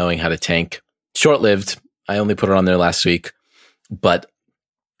D-backs not knowing how to tank. Short-lived. I only put it on there last week, but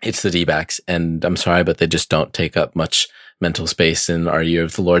it's the D-backs, and I'm sorry, but they just don't take up much mental space in our year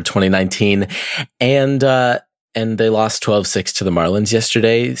of the Lord 2019. And they lost 12-6 to the Marlins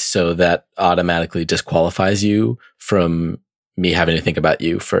yesterday, so that automatically disqualifies you from me having to think about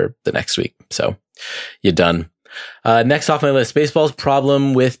you for the next week. So you're done. Next off my list, baseball's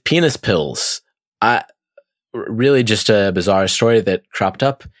problem with penis pills. Really just a bizarre story that cropped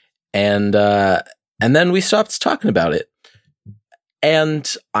up, and then we stopped talking about it.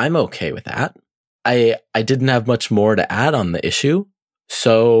 And I'm okay with that. I didn't have much more to add on the issue,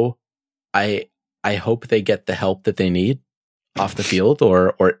 so I hope they get the help that they need off the field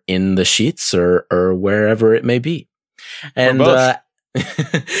or in the sheets or wherever it may be. And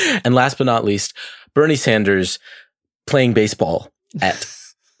and last but not least, Bernie Sanders playing baseball at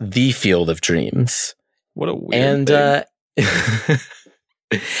the Field of Dreams. What a weird thing.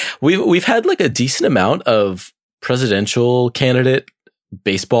 we've had like a decent amount of presidential candidate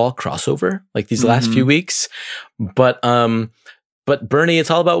baseball crossover like these last few weeks, but Bernie,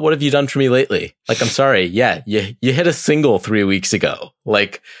 it's all about what have you done for me lately? Like, I'm sorry, yeah, you hit a single 3 weeks ago.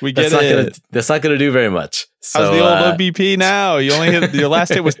 Like, we get it. That's not gonna do very much. So, how's the old OBP now? You only hit your last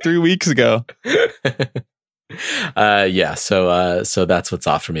hit was 3 weeks ago. Yeah. So that's what's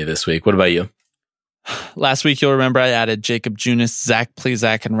off for me this week. What about you? Last week, you'll remember I added Jacob Junis, Zach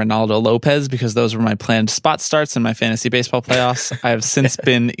Plesac, and Ronaldo Lopez because those were my planned spot starts in my fantasy baseball playoffs. I have since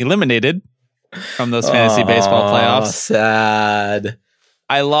been eliminated from those fantasy baseball playoffs. Sad.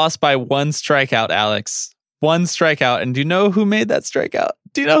 I lost by 1 strikeout, Alex. 1 strikeout. And do you know who made that strikeout?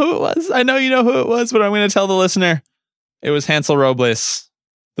 Do you know who it was? I know you know who it was, but I'm going to tell the listener. It was Hansel Robles,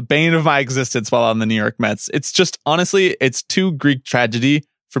 the bane of my existence while on the New York Mets. It's just, honestly, it's too Greek tragedy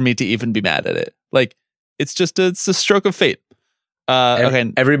for me to even be mad at it. Like, it's a stroke of fate.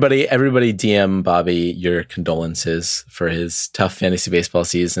 Okay. Everybody DM Bobby your condolences for his tough fantasy baseball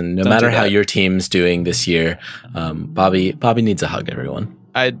season. No matter how your team's doing this year, Bobby needs a hug, everyone.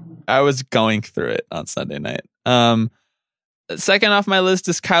 I was going through it on Sunday night. Second off my list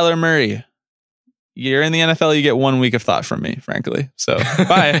is Kyler Murray. You're in the NFL, you get 1 week of thought from me, frankly. So,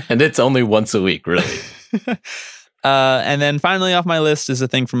 bye. And it's only once a week, really. And then finally off my list is a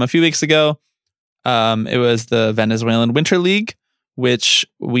thing from a few weeks ago. It was the Venezuelan Winter League, which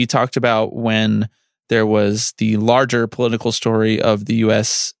we talked about when there was the larger political story of the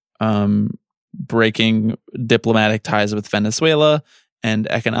U.S. Breaking diplomatic ties with Venezuela and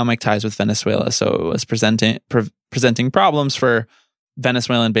economic ties with Venezuela. So it was presenting problems for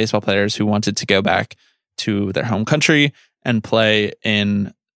Venezuelan baseball players who wanted to go back to their home country and play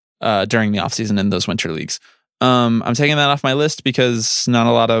in during the offseason in those winter leagues. I'm taking that off my list because not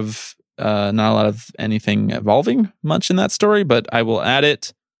a lot of anything evolving much in that story, but I will add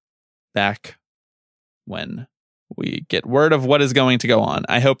it back when we get word of what is going to go on.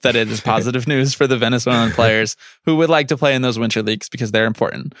 I hope that it is positive news for the Venezuelan players who would like to play in those winter leagues because they're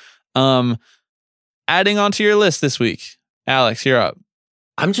important. Adding onto your list this week, Alex, you're up.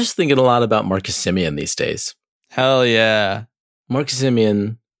 I'm just thinking a lot about Marcus Semien these days. Hell yeah. Marcus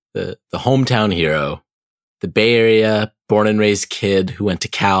Semien, the hometown hero, the Bay Area born and raised kid who went to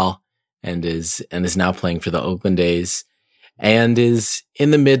Cal and is now playing for the Oakland A's and is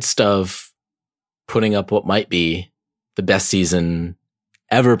in the midst of putting up what might be the best season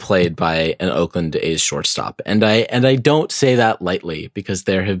ever played by an Oakland A's shortstop. And I don't say that lightly, because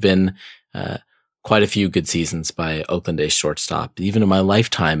there have been quite a few good seasons by Oakland A's shortstop. Even in my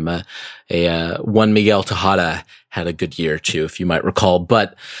lifetime, Juan Miguel Tejada had a good year too, if you might recall.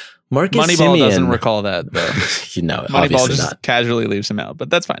 But Marcus Moneyball Semien doesn't recall that, though. Moneyball Moneyball just not. casually leaves him out, but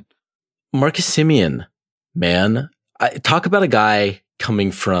that's fine. Marcus Semien, man, talk about a guy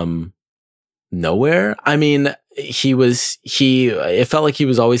coming from nowhere. I mean, it felt like he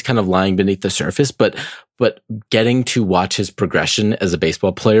was always kind of lying beneath the surface, but getting to watch his progression as a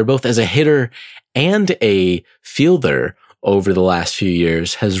baseball player, both as a hitter and a fielder over the last few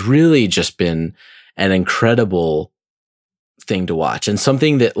years, has really just been an incredible thing to watch, and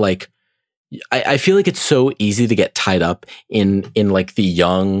something that, like, I feel like it's so easy to get tied up in like the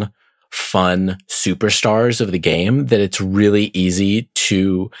young, fun superstars of the game, that it's really easy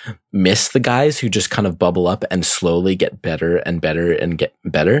to miss the guys who just kind of bubble up and slowly get better and better and get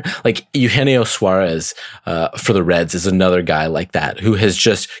better. Like Eugenio Suarez for the Reds is another guy like that, who has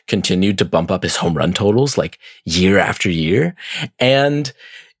just continued to bump up his home run totals like year after year. And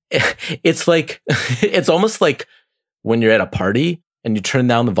it's like, it's almost like when you're at a party and you turn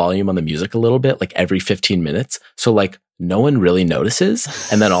down the volume on the music a little bit, like every 15 minutes. So like, no one really notices,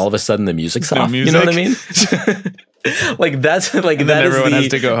 and then all of a sudden the music's off. You know what I mean? Like that's like, and that everyone has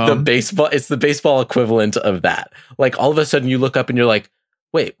to go home. The baseball. It's the baseball equivalent of that. Like all of a sudden you look up and you're like,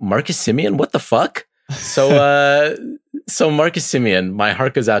 wait, Marcus Semien, what the fuck? So Marcus Semien, my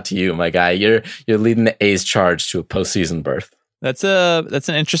heart goes out to you, my guy. You're leading the A's charge to a postseason berth. That's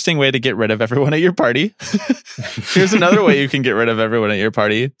an interesting way to get rid of everyone at your party. Here's another way you can get rid of everyone at your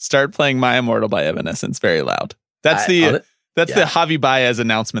party. Start playing My Immortal by Evanescence very loud. That's the Javi Baez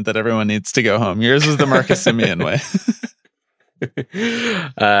announcement that everyone needs to go home. Yours is the Marcus Semien way.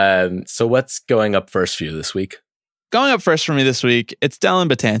 So what's going up first for you this week? Going up first for me this week, it's Dellin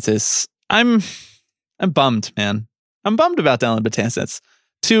Betances. I'm bummed, man. I'm bummed about Dellin Betances.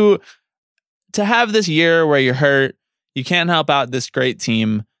 To have this year where you're hurt, you can't help out this great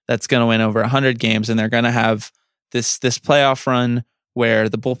team that's going to win over 100 games, and they're going to have this playoff run where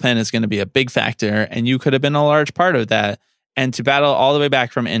the bullpen is going to be a big factor, and you could have been a large part of that. And to battle all the way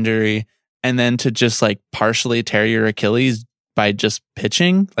back from injury, and then to just like partially tear your Achilles by just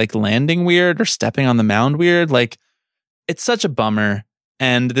pitching, like landing weird or stepping on the mound weird, like it's such a bummer.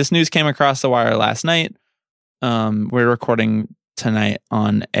 And this news came across the wire last night. We're recording tonight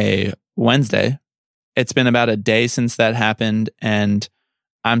on a Wednesday. It's been about a day since that happened, and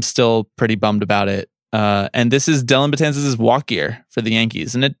I'm still pretty bummed about it. And this is Dellin Betances' walk year for the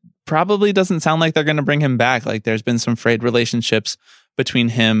Yankees. And it probably doesn't sound like they're going to bring him back. Like there's been some frayed relationships between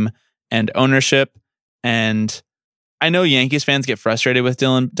him and ownership. And I know Yankees fans get frustrated with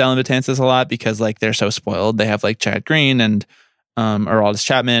Dellin Betances a lot because like they're so spoiled. They have like Chad Green and Aroldis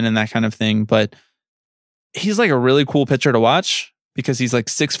Chapman and that kind of thing. But he's like a really cool pitcher to watch because he's like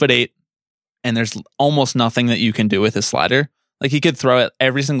 6'8", and there's almost nothing that you can do with his slider. Like he could throw it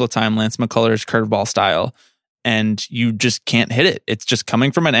every single time, Lance McCullers curveball style, and you just can't hit it. It's just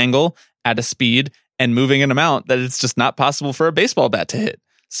coming from an angle at a speed and moving an amount that it's just not possible for a baseball bat to hit.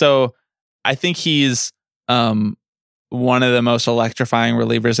 So I think he's one of the most electrifying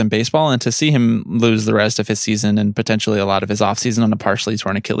relievers in baseball, and to see him lose the rest of his season and potentially a lot of his offseason on a partially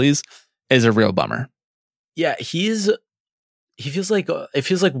torn Achilles is a real bummer. Yeah, it feels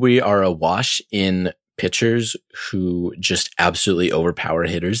like we are awash in pitchers who just absolutely overpower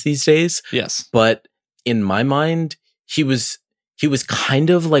hitters these days. Yes. But in my mind, he was kind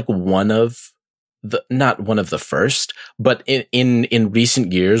of like not one of the first, but in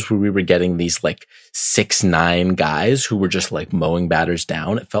recent years where we were getting these like 6'9" guys who were just like mowing batters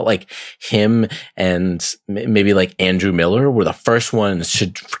down, it felt like him and maybe like Andrew Miller were the first ones to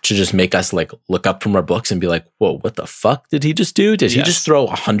just make us like look up from our books and be like, whoa, what the fuck did he just do? Did he just throw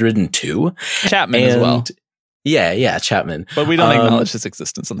 102? Chapman as well. Yeah, Chapman. But we don't acknowledge his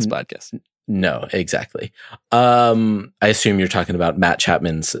existence on this podcast. No, exactly. I assume you're talking about Matt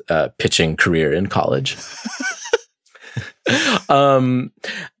Chapman's pitching career in college.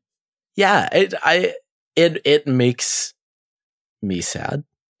 Yeah, it makes me sad.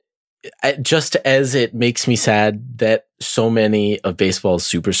 Just as it makes me sad that so many of baseball's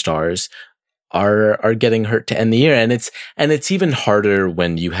superstars are getting hurt to end the year, and it's even harder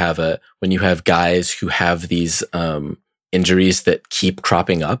when you have guys who have these injuries that keep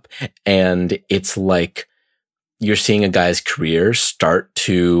cropping up, and it's like you're seeing a guy's career start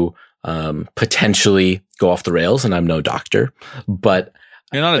to potentially go off the rails. And I'm no doctor, but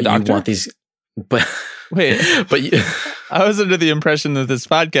you're not a doctor. You want these, but Wait, But I was under the impression of this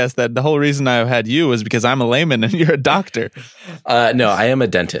podcast that the whole reason I had you was because I'm a layman and you're a doctor. no, I am a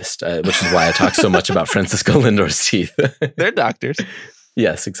dentist, which is why I talk so much about Francisco Lindor's teeth. They're doctors.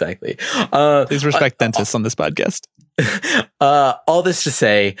 Yes, exactly. Please respect dentists on this podcast. All this to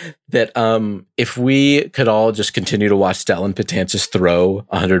say that if we could all just continue to watch Dellin Betances throw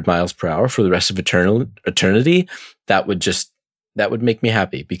 100 miles per hour for the rest of eternity, that would make me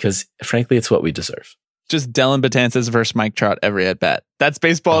happy, because frankly, it's what we deserve. Just Dellin Betances versus Mike Trout every at bat. That's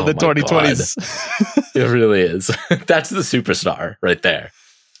baseball in the 2020s. It really is. That's the superstar right there.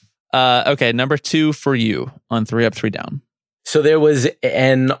 Okay, number 2 for you on 3 Up, 3 Down. So there was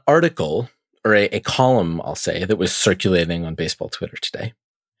an article, or a column, I'll say, that was circulating on baseball Twitter today.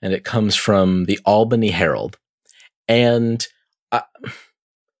 And it comes from the Albany Herald. And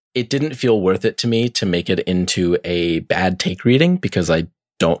it didn't feel worth it to me to make it into a bad take reading, because I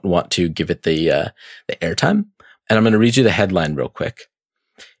don't want to give it the airtime. And I'm going to read you the headline real quick.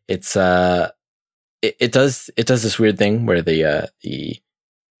 It's it does this weird thing where the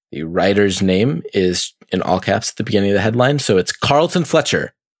writer's name is in all caps at the beginning of the headline. So it's Carlton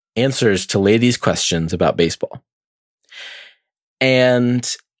Fletcher answers to ladies' questions about baseball.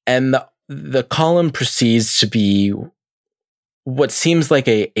 And the column proceeds to be what seems like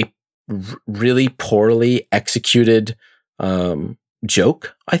a really poorly executed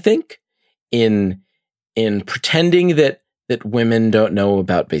joke, I think, in pretending that women don't know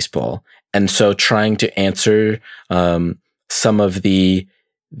about baseball, and so trying to answer some of the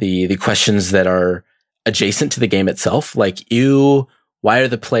questions that are adjacent to the game itself, like, why are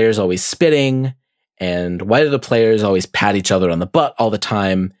the players always spitting? And why do the players always pat each other on the butt all the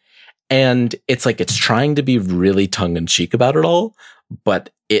time? And it's like, it's trying to be really tongue-in-cheek about it all, but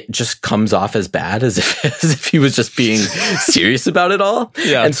it just comes off as bad, as if he was just being serious about it all.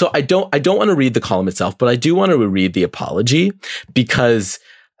 Yeah. And so I don't want to read the column itself, but I do want to read the apology, because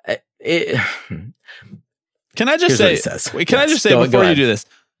Can I just say, Go before you ahead. do this,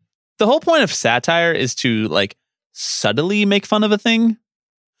 the whole point of satire is to like subtly make fun of a thing.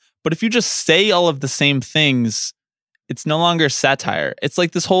 But if you just say all of the same things, it's no longer satire. It's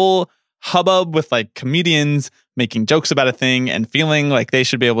like this whole hubbub with like comedians making jokes about a thing and feeling like they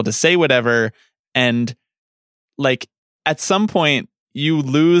should be able to say whatever. And like at some point you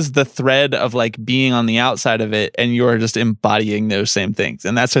lose the thread of like being on the outside of it, and you're just embodying those same things.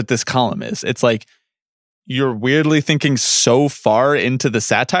 And that's what this column is. It's like you're weirdly thinking so far into the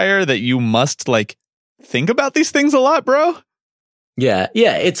satire that you must like think about these things a lot, bro. Yeah.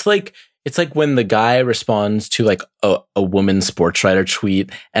 It's like when the guy responds to like a woman sports writer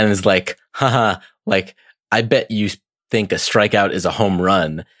tweet and is like, haha, like, I bet you think a strikeout is a home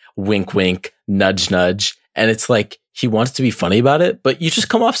run. Wink, wink, nudge, nudge. And it's like, he wants to be funny about it, but you just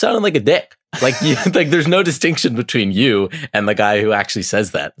come off sounding like a dick. Like, like there's no distinction between you and the guy who actually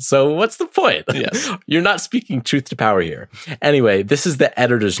says that. So what's the point? Yes. You're not speaking truth to power here. Anyway, this is the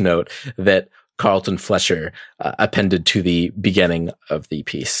editor's note that Carlton Fletcher appended to the beginning of the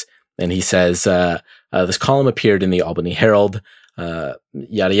piece. And he says, this column appeared in the Albany Herald, yada,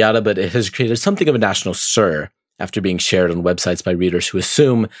 yada, but it has created something of a national stir after being shared on websites by readers who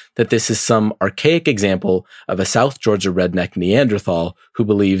assume that this is some archaic example of a South Georgia redneck Neanderthal who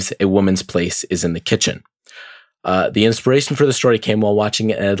believes a woman's place is in the kitchen. The inspiration for the story came while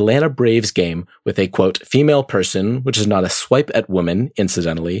watching an Atlanta Braves game with a, quote, female person, which is not a swipe at woman,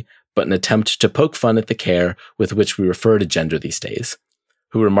 incidentally, but an attempt to poke fun at the care with which we refer to gender these days,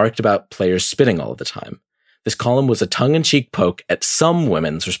 who remarked about players spitting all the time. This column was a tongue-in-cheek poke at some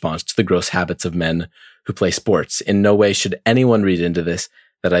women's response to the gross habits of men who play sports. In no way should anyone read into this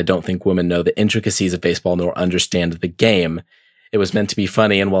that I don't think women know the intricacies of baseball nor understand the game. It was meant to be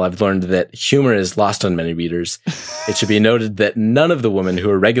funny, and while I've learned that humor is lost on many readers, it should be noted that none of the women who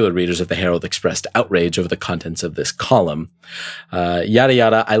are regular readers of the Herald expressed outrage over the contents of this column. Yada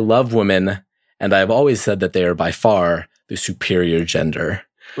yada, I love women, and I've always said that they are by far the superior gender.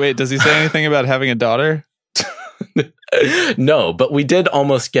 Wait, does he say anything about having a daughter? No, but we did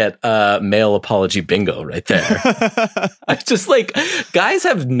almost get male apology bingo right there. I just like, guys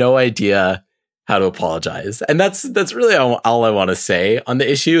have no idea how to apologize. And that's really all I want to say on the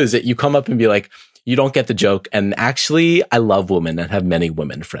issue, is that you come up and be like, you don't get the joke. And actually, I love women and have many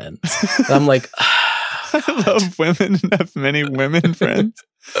women friends. And I'm like, I love women and have many women friends.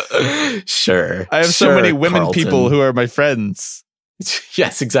 Sure. I have so many women Carlton. people who are my friends.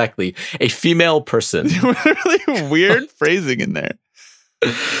 Yes, exactly. A female person. Really weird phrasing in there.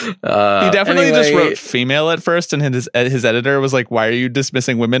 He definitely just wrote female at first, and his editor was like, why are you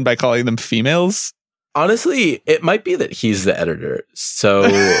dismissing women by calling them females? Honestly, it might be that he's the editor. So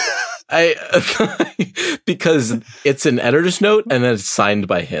Because it's an editor's note and then it's signed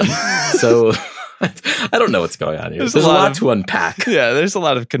by him. So I don't know what's going on here. There's a lot to unpack. Yeah, there's a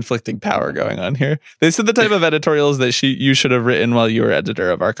lot of conflicting power going on here. This is the type of editorials that you should have written while you were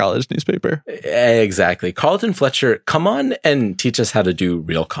editor of our college newspaper. Exactly. Carlton Fletcher, come on and teach us how to do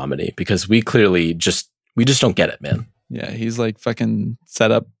real comedy, because we clearly just don't get it, man. Yeah, he's like fucking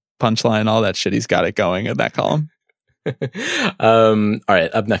set up, punchline, all that shit. He's got it going in that column. All right,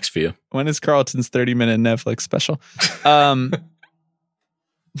 up next for you. When is Carlton's 30-minute Netflix special?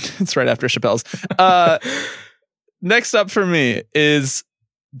 It's right after Chappelle's. Next up for me is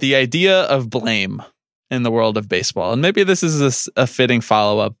the idea of blame in the world of baseball. And maybe this is a fitting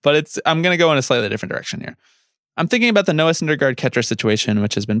follow-up, but I'm going to go in a slightly different direction here. I'm thinking about the Noah Syndergaard catcher situation,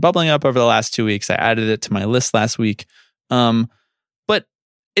 which has been bubbling up over the last 2 weeks. I added it to my list last week. But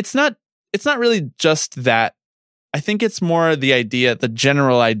it's not really just that. I think it's more the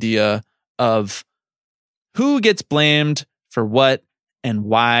general idea of who gets blamed for what and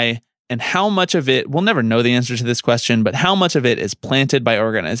why, and how much of it, we'll never know the answer to this question, but how much of it is planted by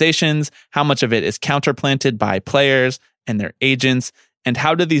organizations, how much of it is counterplanted by players and their agents, and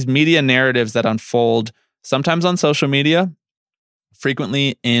how do these media narratives that unfold, sometimes on social media,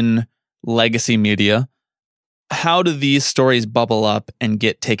 frequently in legacy media, how do these stories bubble up and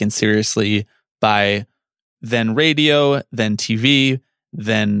get taken seriously by then radio, then TV,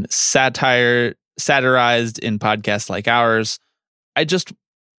 then satirized in podcasts like ours? I just,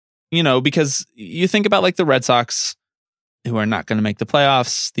 because you think about like the Red Sox, who are not going to make the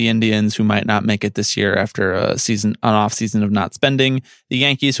playoffs, the Indians, who might not make it this year after an off season of not spending, the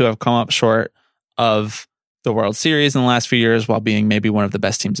Yankees, who have come up short of the World Series in the last few years while being maybe one of the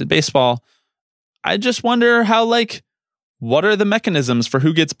best teams in baseball. I just wonder what are the mechanisms for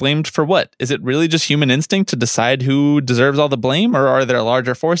who gets blamed for what? Is it really just human instinct to decide who deserves all the blame, or are there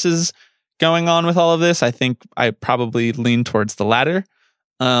larger forces going on with all of this? I think I probably lean towards the latter.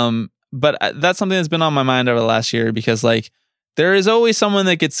 But that's something that's been on my mind over the last year, because like there is always someone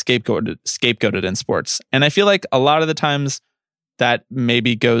that gets scapegoated in sports. And I feel like a lot of the times that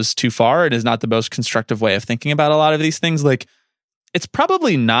maybe goes too far. It is not the most constructive way of thinking about a lot of these things. Like it's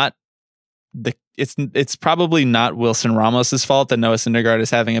probably not it's probably not Wilson Ramos's fault that Noah Syndergaard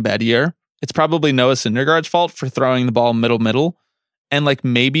is having a bad year. It's probably Noah Syndergaard's fault for throwing the ball middle. And like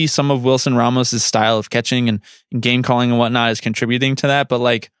maybe some of Wilson Ramos's style of catching and game calling and whatnot is contributing to that. But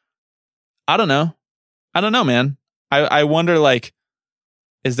like, I don't know, man. I wonder, like,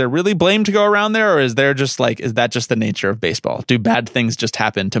 is there really blame to go around there? Or is that just the nature of baseball? Do bad things just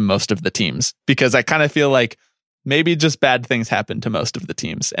happen to most of the teams? Because I kind of feel like maybe just bad things happen to most of the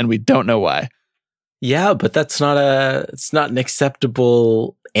teams and we don't know why. Yeah, but it's not an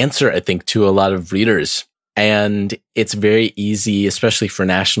acceptable answer, I think, to a lot of readers. And it's very easy, especially for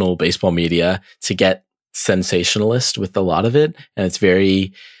national baseball media, to get sensationalist with a lot of it. And it's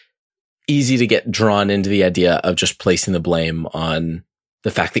very easy to get drawn into the idea of just placing the blame on the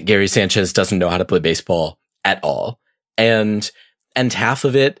fact that Gary Sanchez doesn't know how to play baseball at all. And half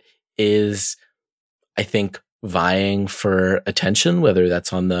of it is, I think, vying for attention, whether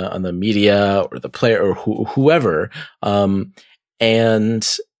that's on the media or the player or whoever. And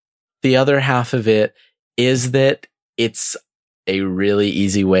the other half of it is that it's a really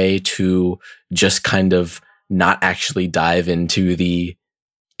easy way to just kind of not actually dive into the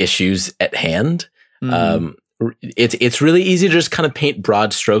issues at hand. Mm-hmm. It's really easy to just kind of paint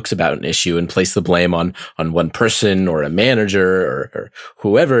broad strokes about an issue and place the blame on one person or a manager or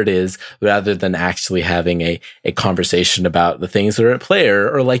whoever it is, rather than actually having a conversation about the things that are at play,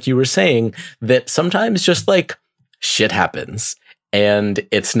 or like you were saying, that sometimes just like shit happens. And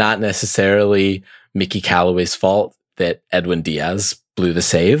it's not necessarily Mickey Callaway's fault that Edwin Diaz blew the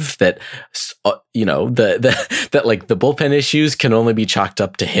save, that, that like the bullpen issues can only be chalked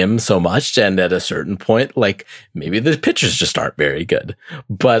up to him so much. And at a certain point, like maybe the pitchers just aren't very good,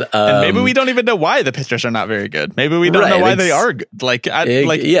 but, and maybe we don't even know why the pitchers are not very good. Maybe we don't know why they are good.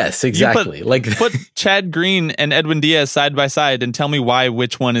 Yes, exactly. Put Chad Green and Edwin Diaz side by side and tell me why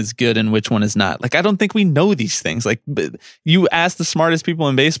which one is good and which one is not. Like, I don't think we know these things. Like, you ask the smartest people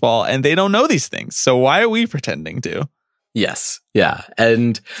in baseball and they don't know these things. So why are we pretending to? Yes. Yeah.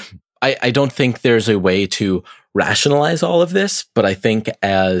 And I don't think there's a way to rationalize all of this, but I think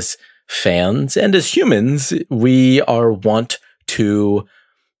as fans and as humans, we want to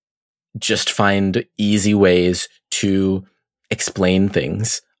just find easy ways to explain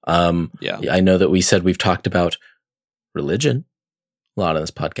things. I know that we said we've talked about religion a lot on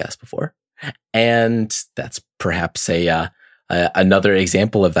this podcast before, and that's perhaps another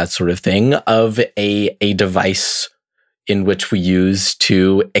example of that sort of thing, of a device in which we use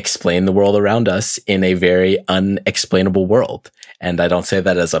to explain the world around us in a very unexplainable world. And I don't say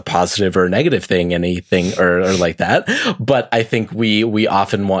that as a positive or negative thing, anything or like that. But I think we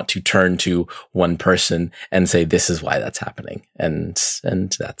often want to turn to one person and say, this is why that's happening. And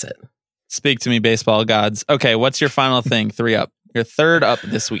that's it. Speak to me, baseball gods. Okay, what's your final thing? 3 up. Your 3rd up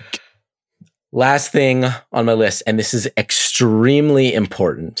this week. Last thing on my list, and this is extremely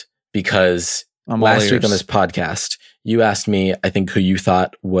important because last week on this podcast, you asked me, I think, who you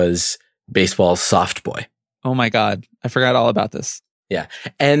thought was baseball's soft boy. Oh my God. I forgot all about this. Yeah.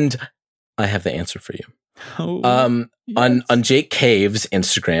 And I have the answer for you. Oh, yes. On Jake Cave's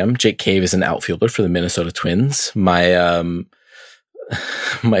Instagram, Jake Cave is an outfielder for the Minnesota Twins. My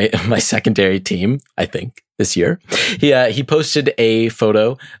secondary team, I think, this year. He posted a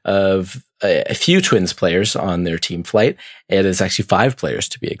photo of a few Twins players on their team flight. It is actually 5 players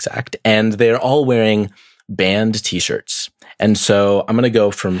to be exact. And they're all wearing band t-shirts. And so I'm going to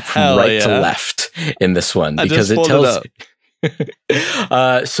go from right to left in this one because it tells.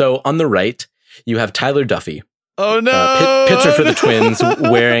 So on the right, you have Tyler Duffy. Oh no! Pitcher for the Twins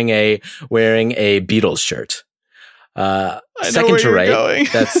wearing a Beatles shirt. Second to right,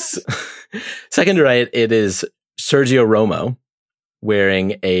 that's second to right. It is Sergio Romo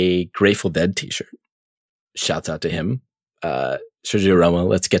wearing a Grateful Dead t-shirt. Shouts out to him. Sergio Romo,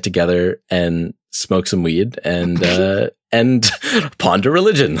 let's get together and smoke some weed and ponder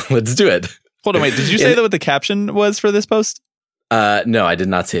religion. Let's do it. Hold on, wait. Did you say that what the caption was for this post? No, I did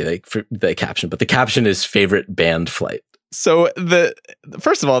not say the caption, but the caption is favorite band flight. So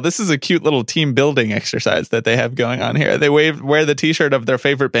first of all, this is a cute little team building exercise that they have going on here. They wear the t-shirt of their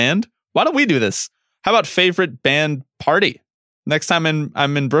favorite band. Why don't we do this? How about favorite band party? Next time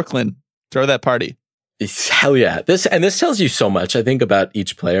I'm in Brooklyn, throw that party. Hell yeah. This tells you so much, I think, about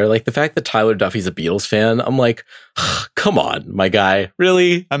each player. Like the fact that Tyler Duffy's a Beatles fan, I'm like, come on, my guy.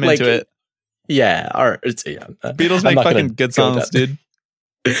 Really? I'm into it. Yeah. Beatles make fucking good songs, dude.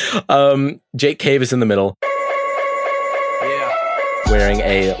 Jake Cave is in the middle. Yeah. Wearing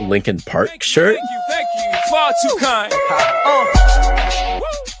a Linkin Park shirt. Thank you. Far too kind.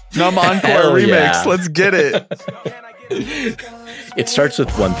 Numb Encore Hell remix. yeah. Let's get it. It starts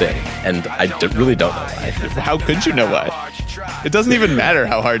with one thing, and I really don't know why. How could you know why? It doesn't even matter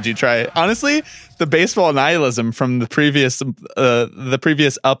how hard you try. Honestly, the baseball nihilism from the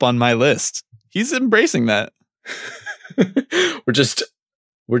previous up on my list, he's embracing that.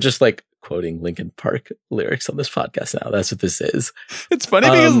 We're just like quoting Linkin Park lyrics on this podcast now. That's what this is. It's funny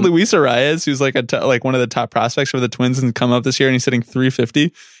because Luis Arias, who's like one of the top prospects for the Twins, and come up this year and he's hitting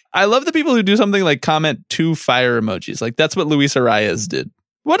 350. I love the people who do something like comment 2 fire emojis. Like that's what Luis Arias did.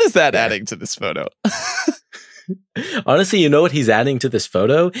 What is that adding to this photo? Honestly, you know what he's adding to this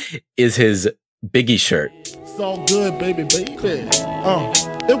photo is his Biggie shirt. It's all good, baby.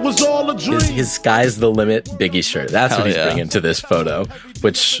 It was all a dream. His Sky's the Limit Biggie shirt. That's Hell what he's yeah. bringing to this photo,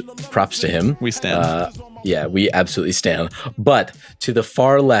 which props to him. We stand. Yeah, we absolutely stand. But to the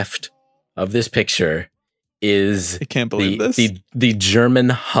far left of this picture is I can't believe this. The German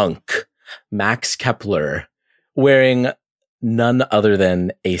hunk, Max Kepler, wearing none other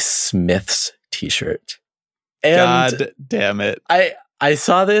than a Smiths t-shirt. And God damn it. I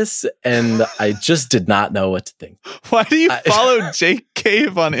saw this and I just did not know what to think. Why do you follow Jake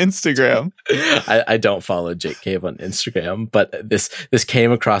Cave on Instagram? I don't follow Jake Cave on Instagram, but this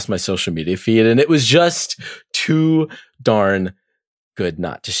came across my social media feed and it was just too darn good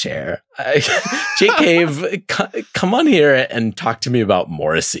not to share. Jake Cave, come on here and talk to me about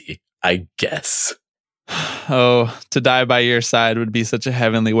Morrissey, I guess. Oh, to die by your side would be such a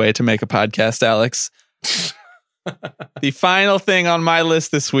heavenly way to make a podcast, Alex. The final thing on my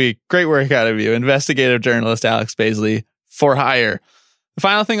list this week, great work out of you, investigative journalist Alex Baisley, for hire. The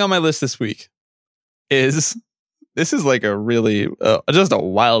final thing on my list this week is, this is like a really, just a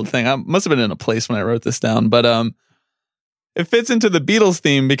wild thing. I must have been in a place when I wrote this down, but it fits into the Beatles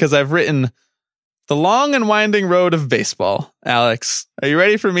theme because I've written the long and winding road of baseball. Alex, are you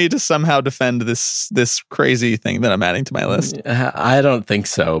ready for me to somehow defend this crazy thing that I'm adding to my list? I don't think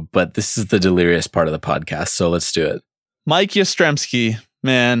so, but this is the delirious part of the podcast, so let's do it. Mike Yastrzemski,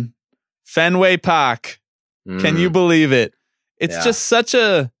 man, Fenway Park. Can you believe it? It's just such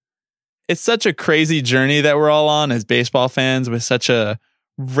a crazy journey that we're all on as baseball fans, with such a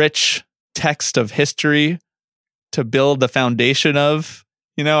rich text of history to build the foundation of.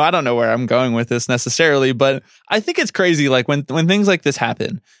 You know, I don't know where I'm going with this necessarily, but I think it's crazy. Like when things like this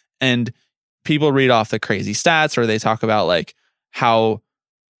happen and people read off the crazy stats, or they talk about like how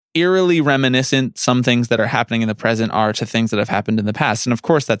eerily reminiscent some things that are happening in the present are to things that have happened in the past. And of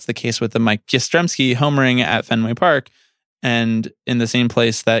course, that's the case with the Mike Yastrzemski homering at Fenway Park. and in the same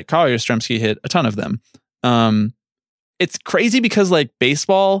place that Carl Yastrzemski hit a ton of them. It's crazy because like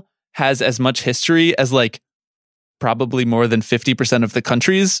baseball has as much history as like probably more than 50% of the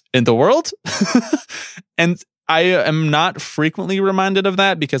countries in the world. And I am not frequently reminded of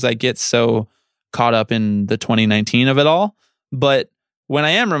that because I get so caught up in the 2019 of it all. But when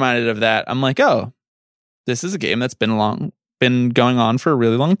I am reminded of that, I'm like, oh, this is a game that's been going on for a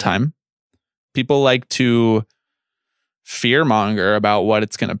really long time. People like to fearmonger about what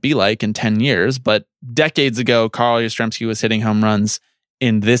it's going to be like in 10 years. But decades ago, Carl Yastrzemski was hitting home runs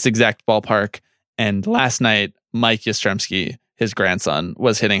in this exact ballpark. And last night, Mike Yastrzemski, his grandson,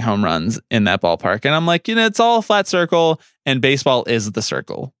 was hitting home runs in that ballpark. And I'm like, it's all a flat circle and baseball is the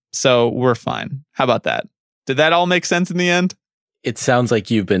circle. So we're fine. How about that? Did that all make sense in the end? It sounds like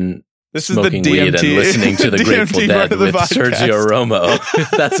you've been smoking weed and listening to the Grateful Dead with podcast. Sergio Romo.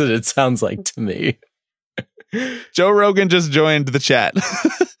 That's what it sounds like to me. Joe Rogan just joined the chat.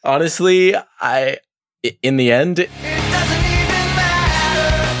 Honestly, in the end, it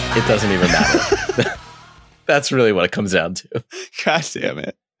doesn't even matter. That's really what it comes down to. God damn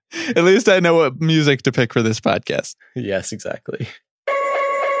it. At least I know what music to pick for this podcast. Yes, exactly.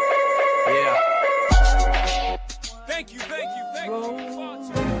 Yeah. Thank you.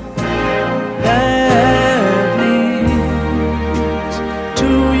 That leads to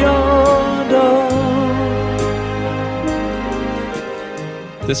your door.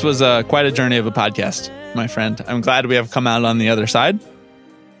 This was quite a journey of a podcast, my friend. I'm glad we have come out on the other side.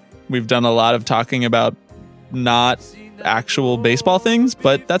 We've done a lot of talking about not actual baseball things,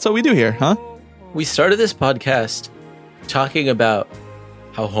 but that's what we do here, huh? We started this podcast talking about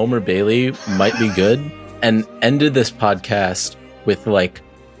how Homer Bailey might be good and ended this podcast with like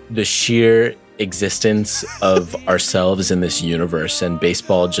the sheer existence of ourselves in this universe and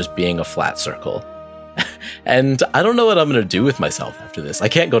baseball just being a flat circle. And I don't know what I'm going to do with myself after this. I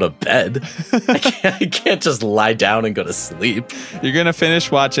can't go to bed. I can't just lie down and go to sleep. You're going to finish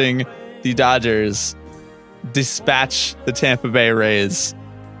watching the Dodgers dispatch the Tampa Bay Rays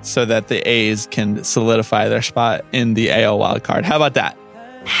so that the A's can solidify their spot in the AL wildcard. How about that?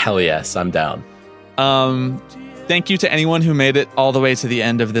 Hell yes, I'm down. Thank you to anyone who made it all the way to the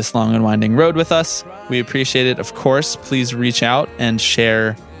end of this long and winding road with us. We appreciate it. Of course, please reach out and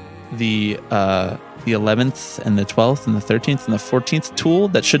share the 11th and the 12th and the 13th and the 14th tool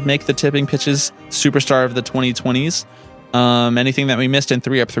that should make the Tipping Pitches Superstar of the 2020s. Anything that we missed in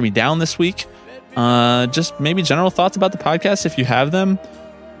 3 Up, 3 Down this week. Just maybe general thoughts about the podcast. If you have them,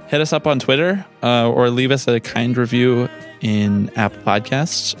 hit us up on Twitter or leave us a kind review in Apple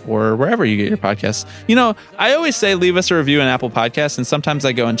Podcasts or wherever you get your podcasts. I always say leave us a review in Apple Podcasts, and sometimes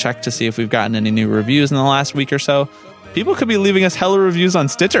I go and check to see if we've gotten any new reviews in the last week or so. People could be leaving us hella reviews on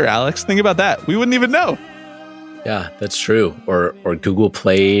Stitcher, Alex. Think about that. We wouldn't even know. Yeah, that's true. Or Google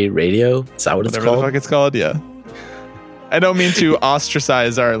Play Radio. Is that what it's called? Whatever the fuck it's called, yeah. I don't mean to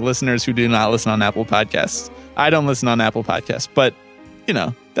ostracize our listeners who do not listen on Apple Podcasts. I don't listen on Apple Podcasts, but,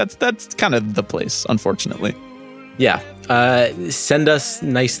 that's kind of the place, unfortunately. Yeah. Send us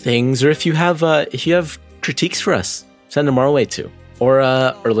nice things, or if you have critiques for us, send them our way too.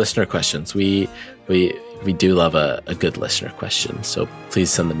 Or listener questions. We do love a good listener question, so please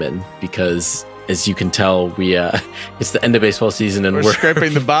send them in, because as you can tell, it's the end of baseball season and we're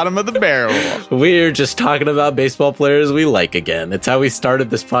scraping the bottom of the barrel. We're just talking about baseball players we like again. It's how we started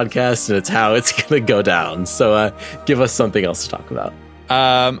this podcast, and it's how it's gonna go down. So give us something else to talk about.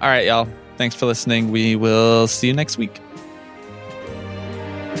 All right, y'all. Thanks for listening. We will see you next week.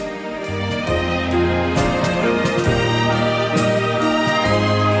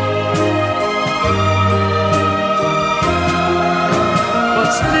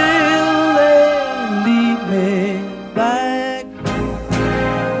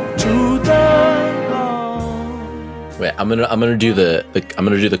 Wait, I'm gonna do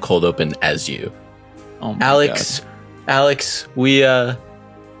the cold open as you. Oh my Alex, God. Alex,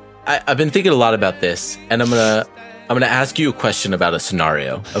 I've been thinking a lot about this, and I'm gonna ask you a question about a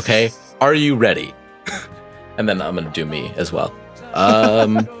scenario. Okay, are you ready? And then I'm gonna do me as well.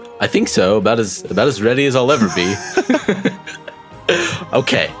 I think so. About as ready as I'll ever be.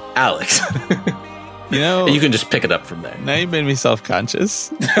 Okay, Alex. You can just pick it up from there. Now you made me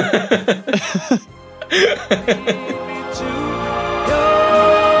self-conscious.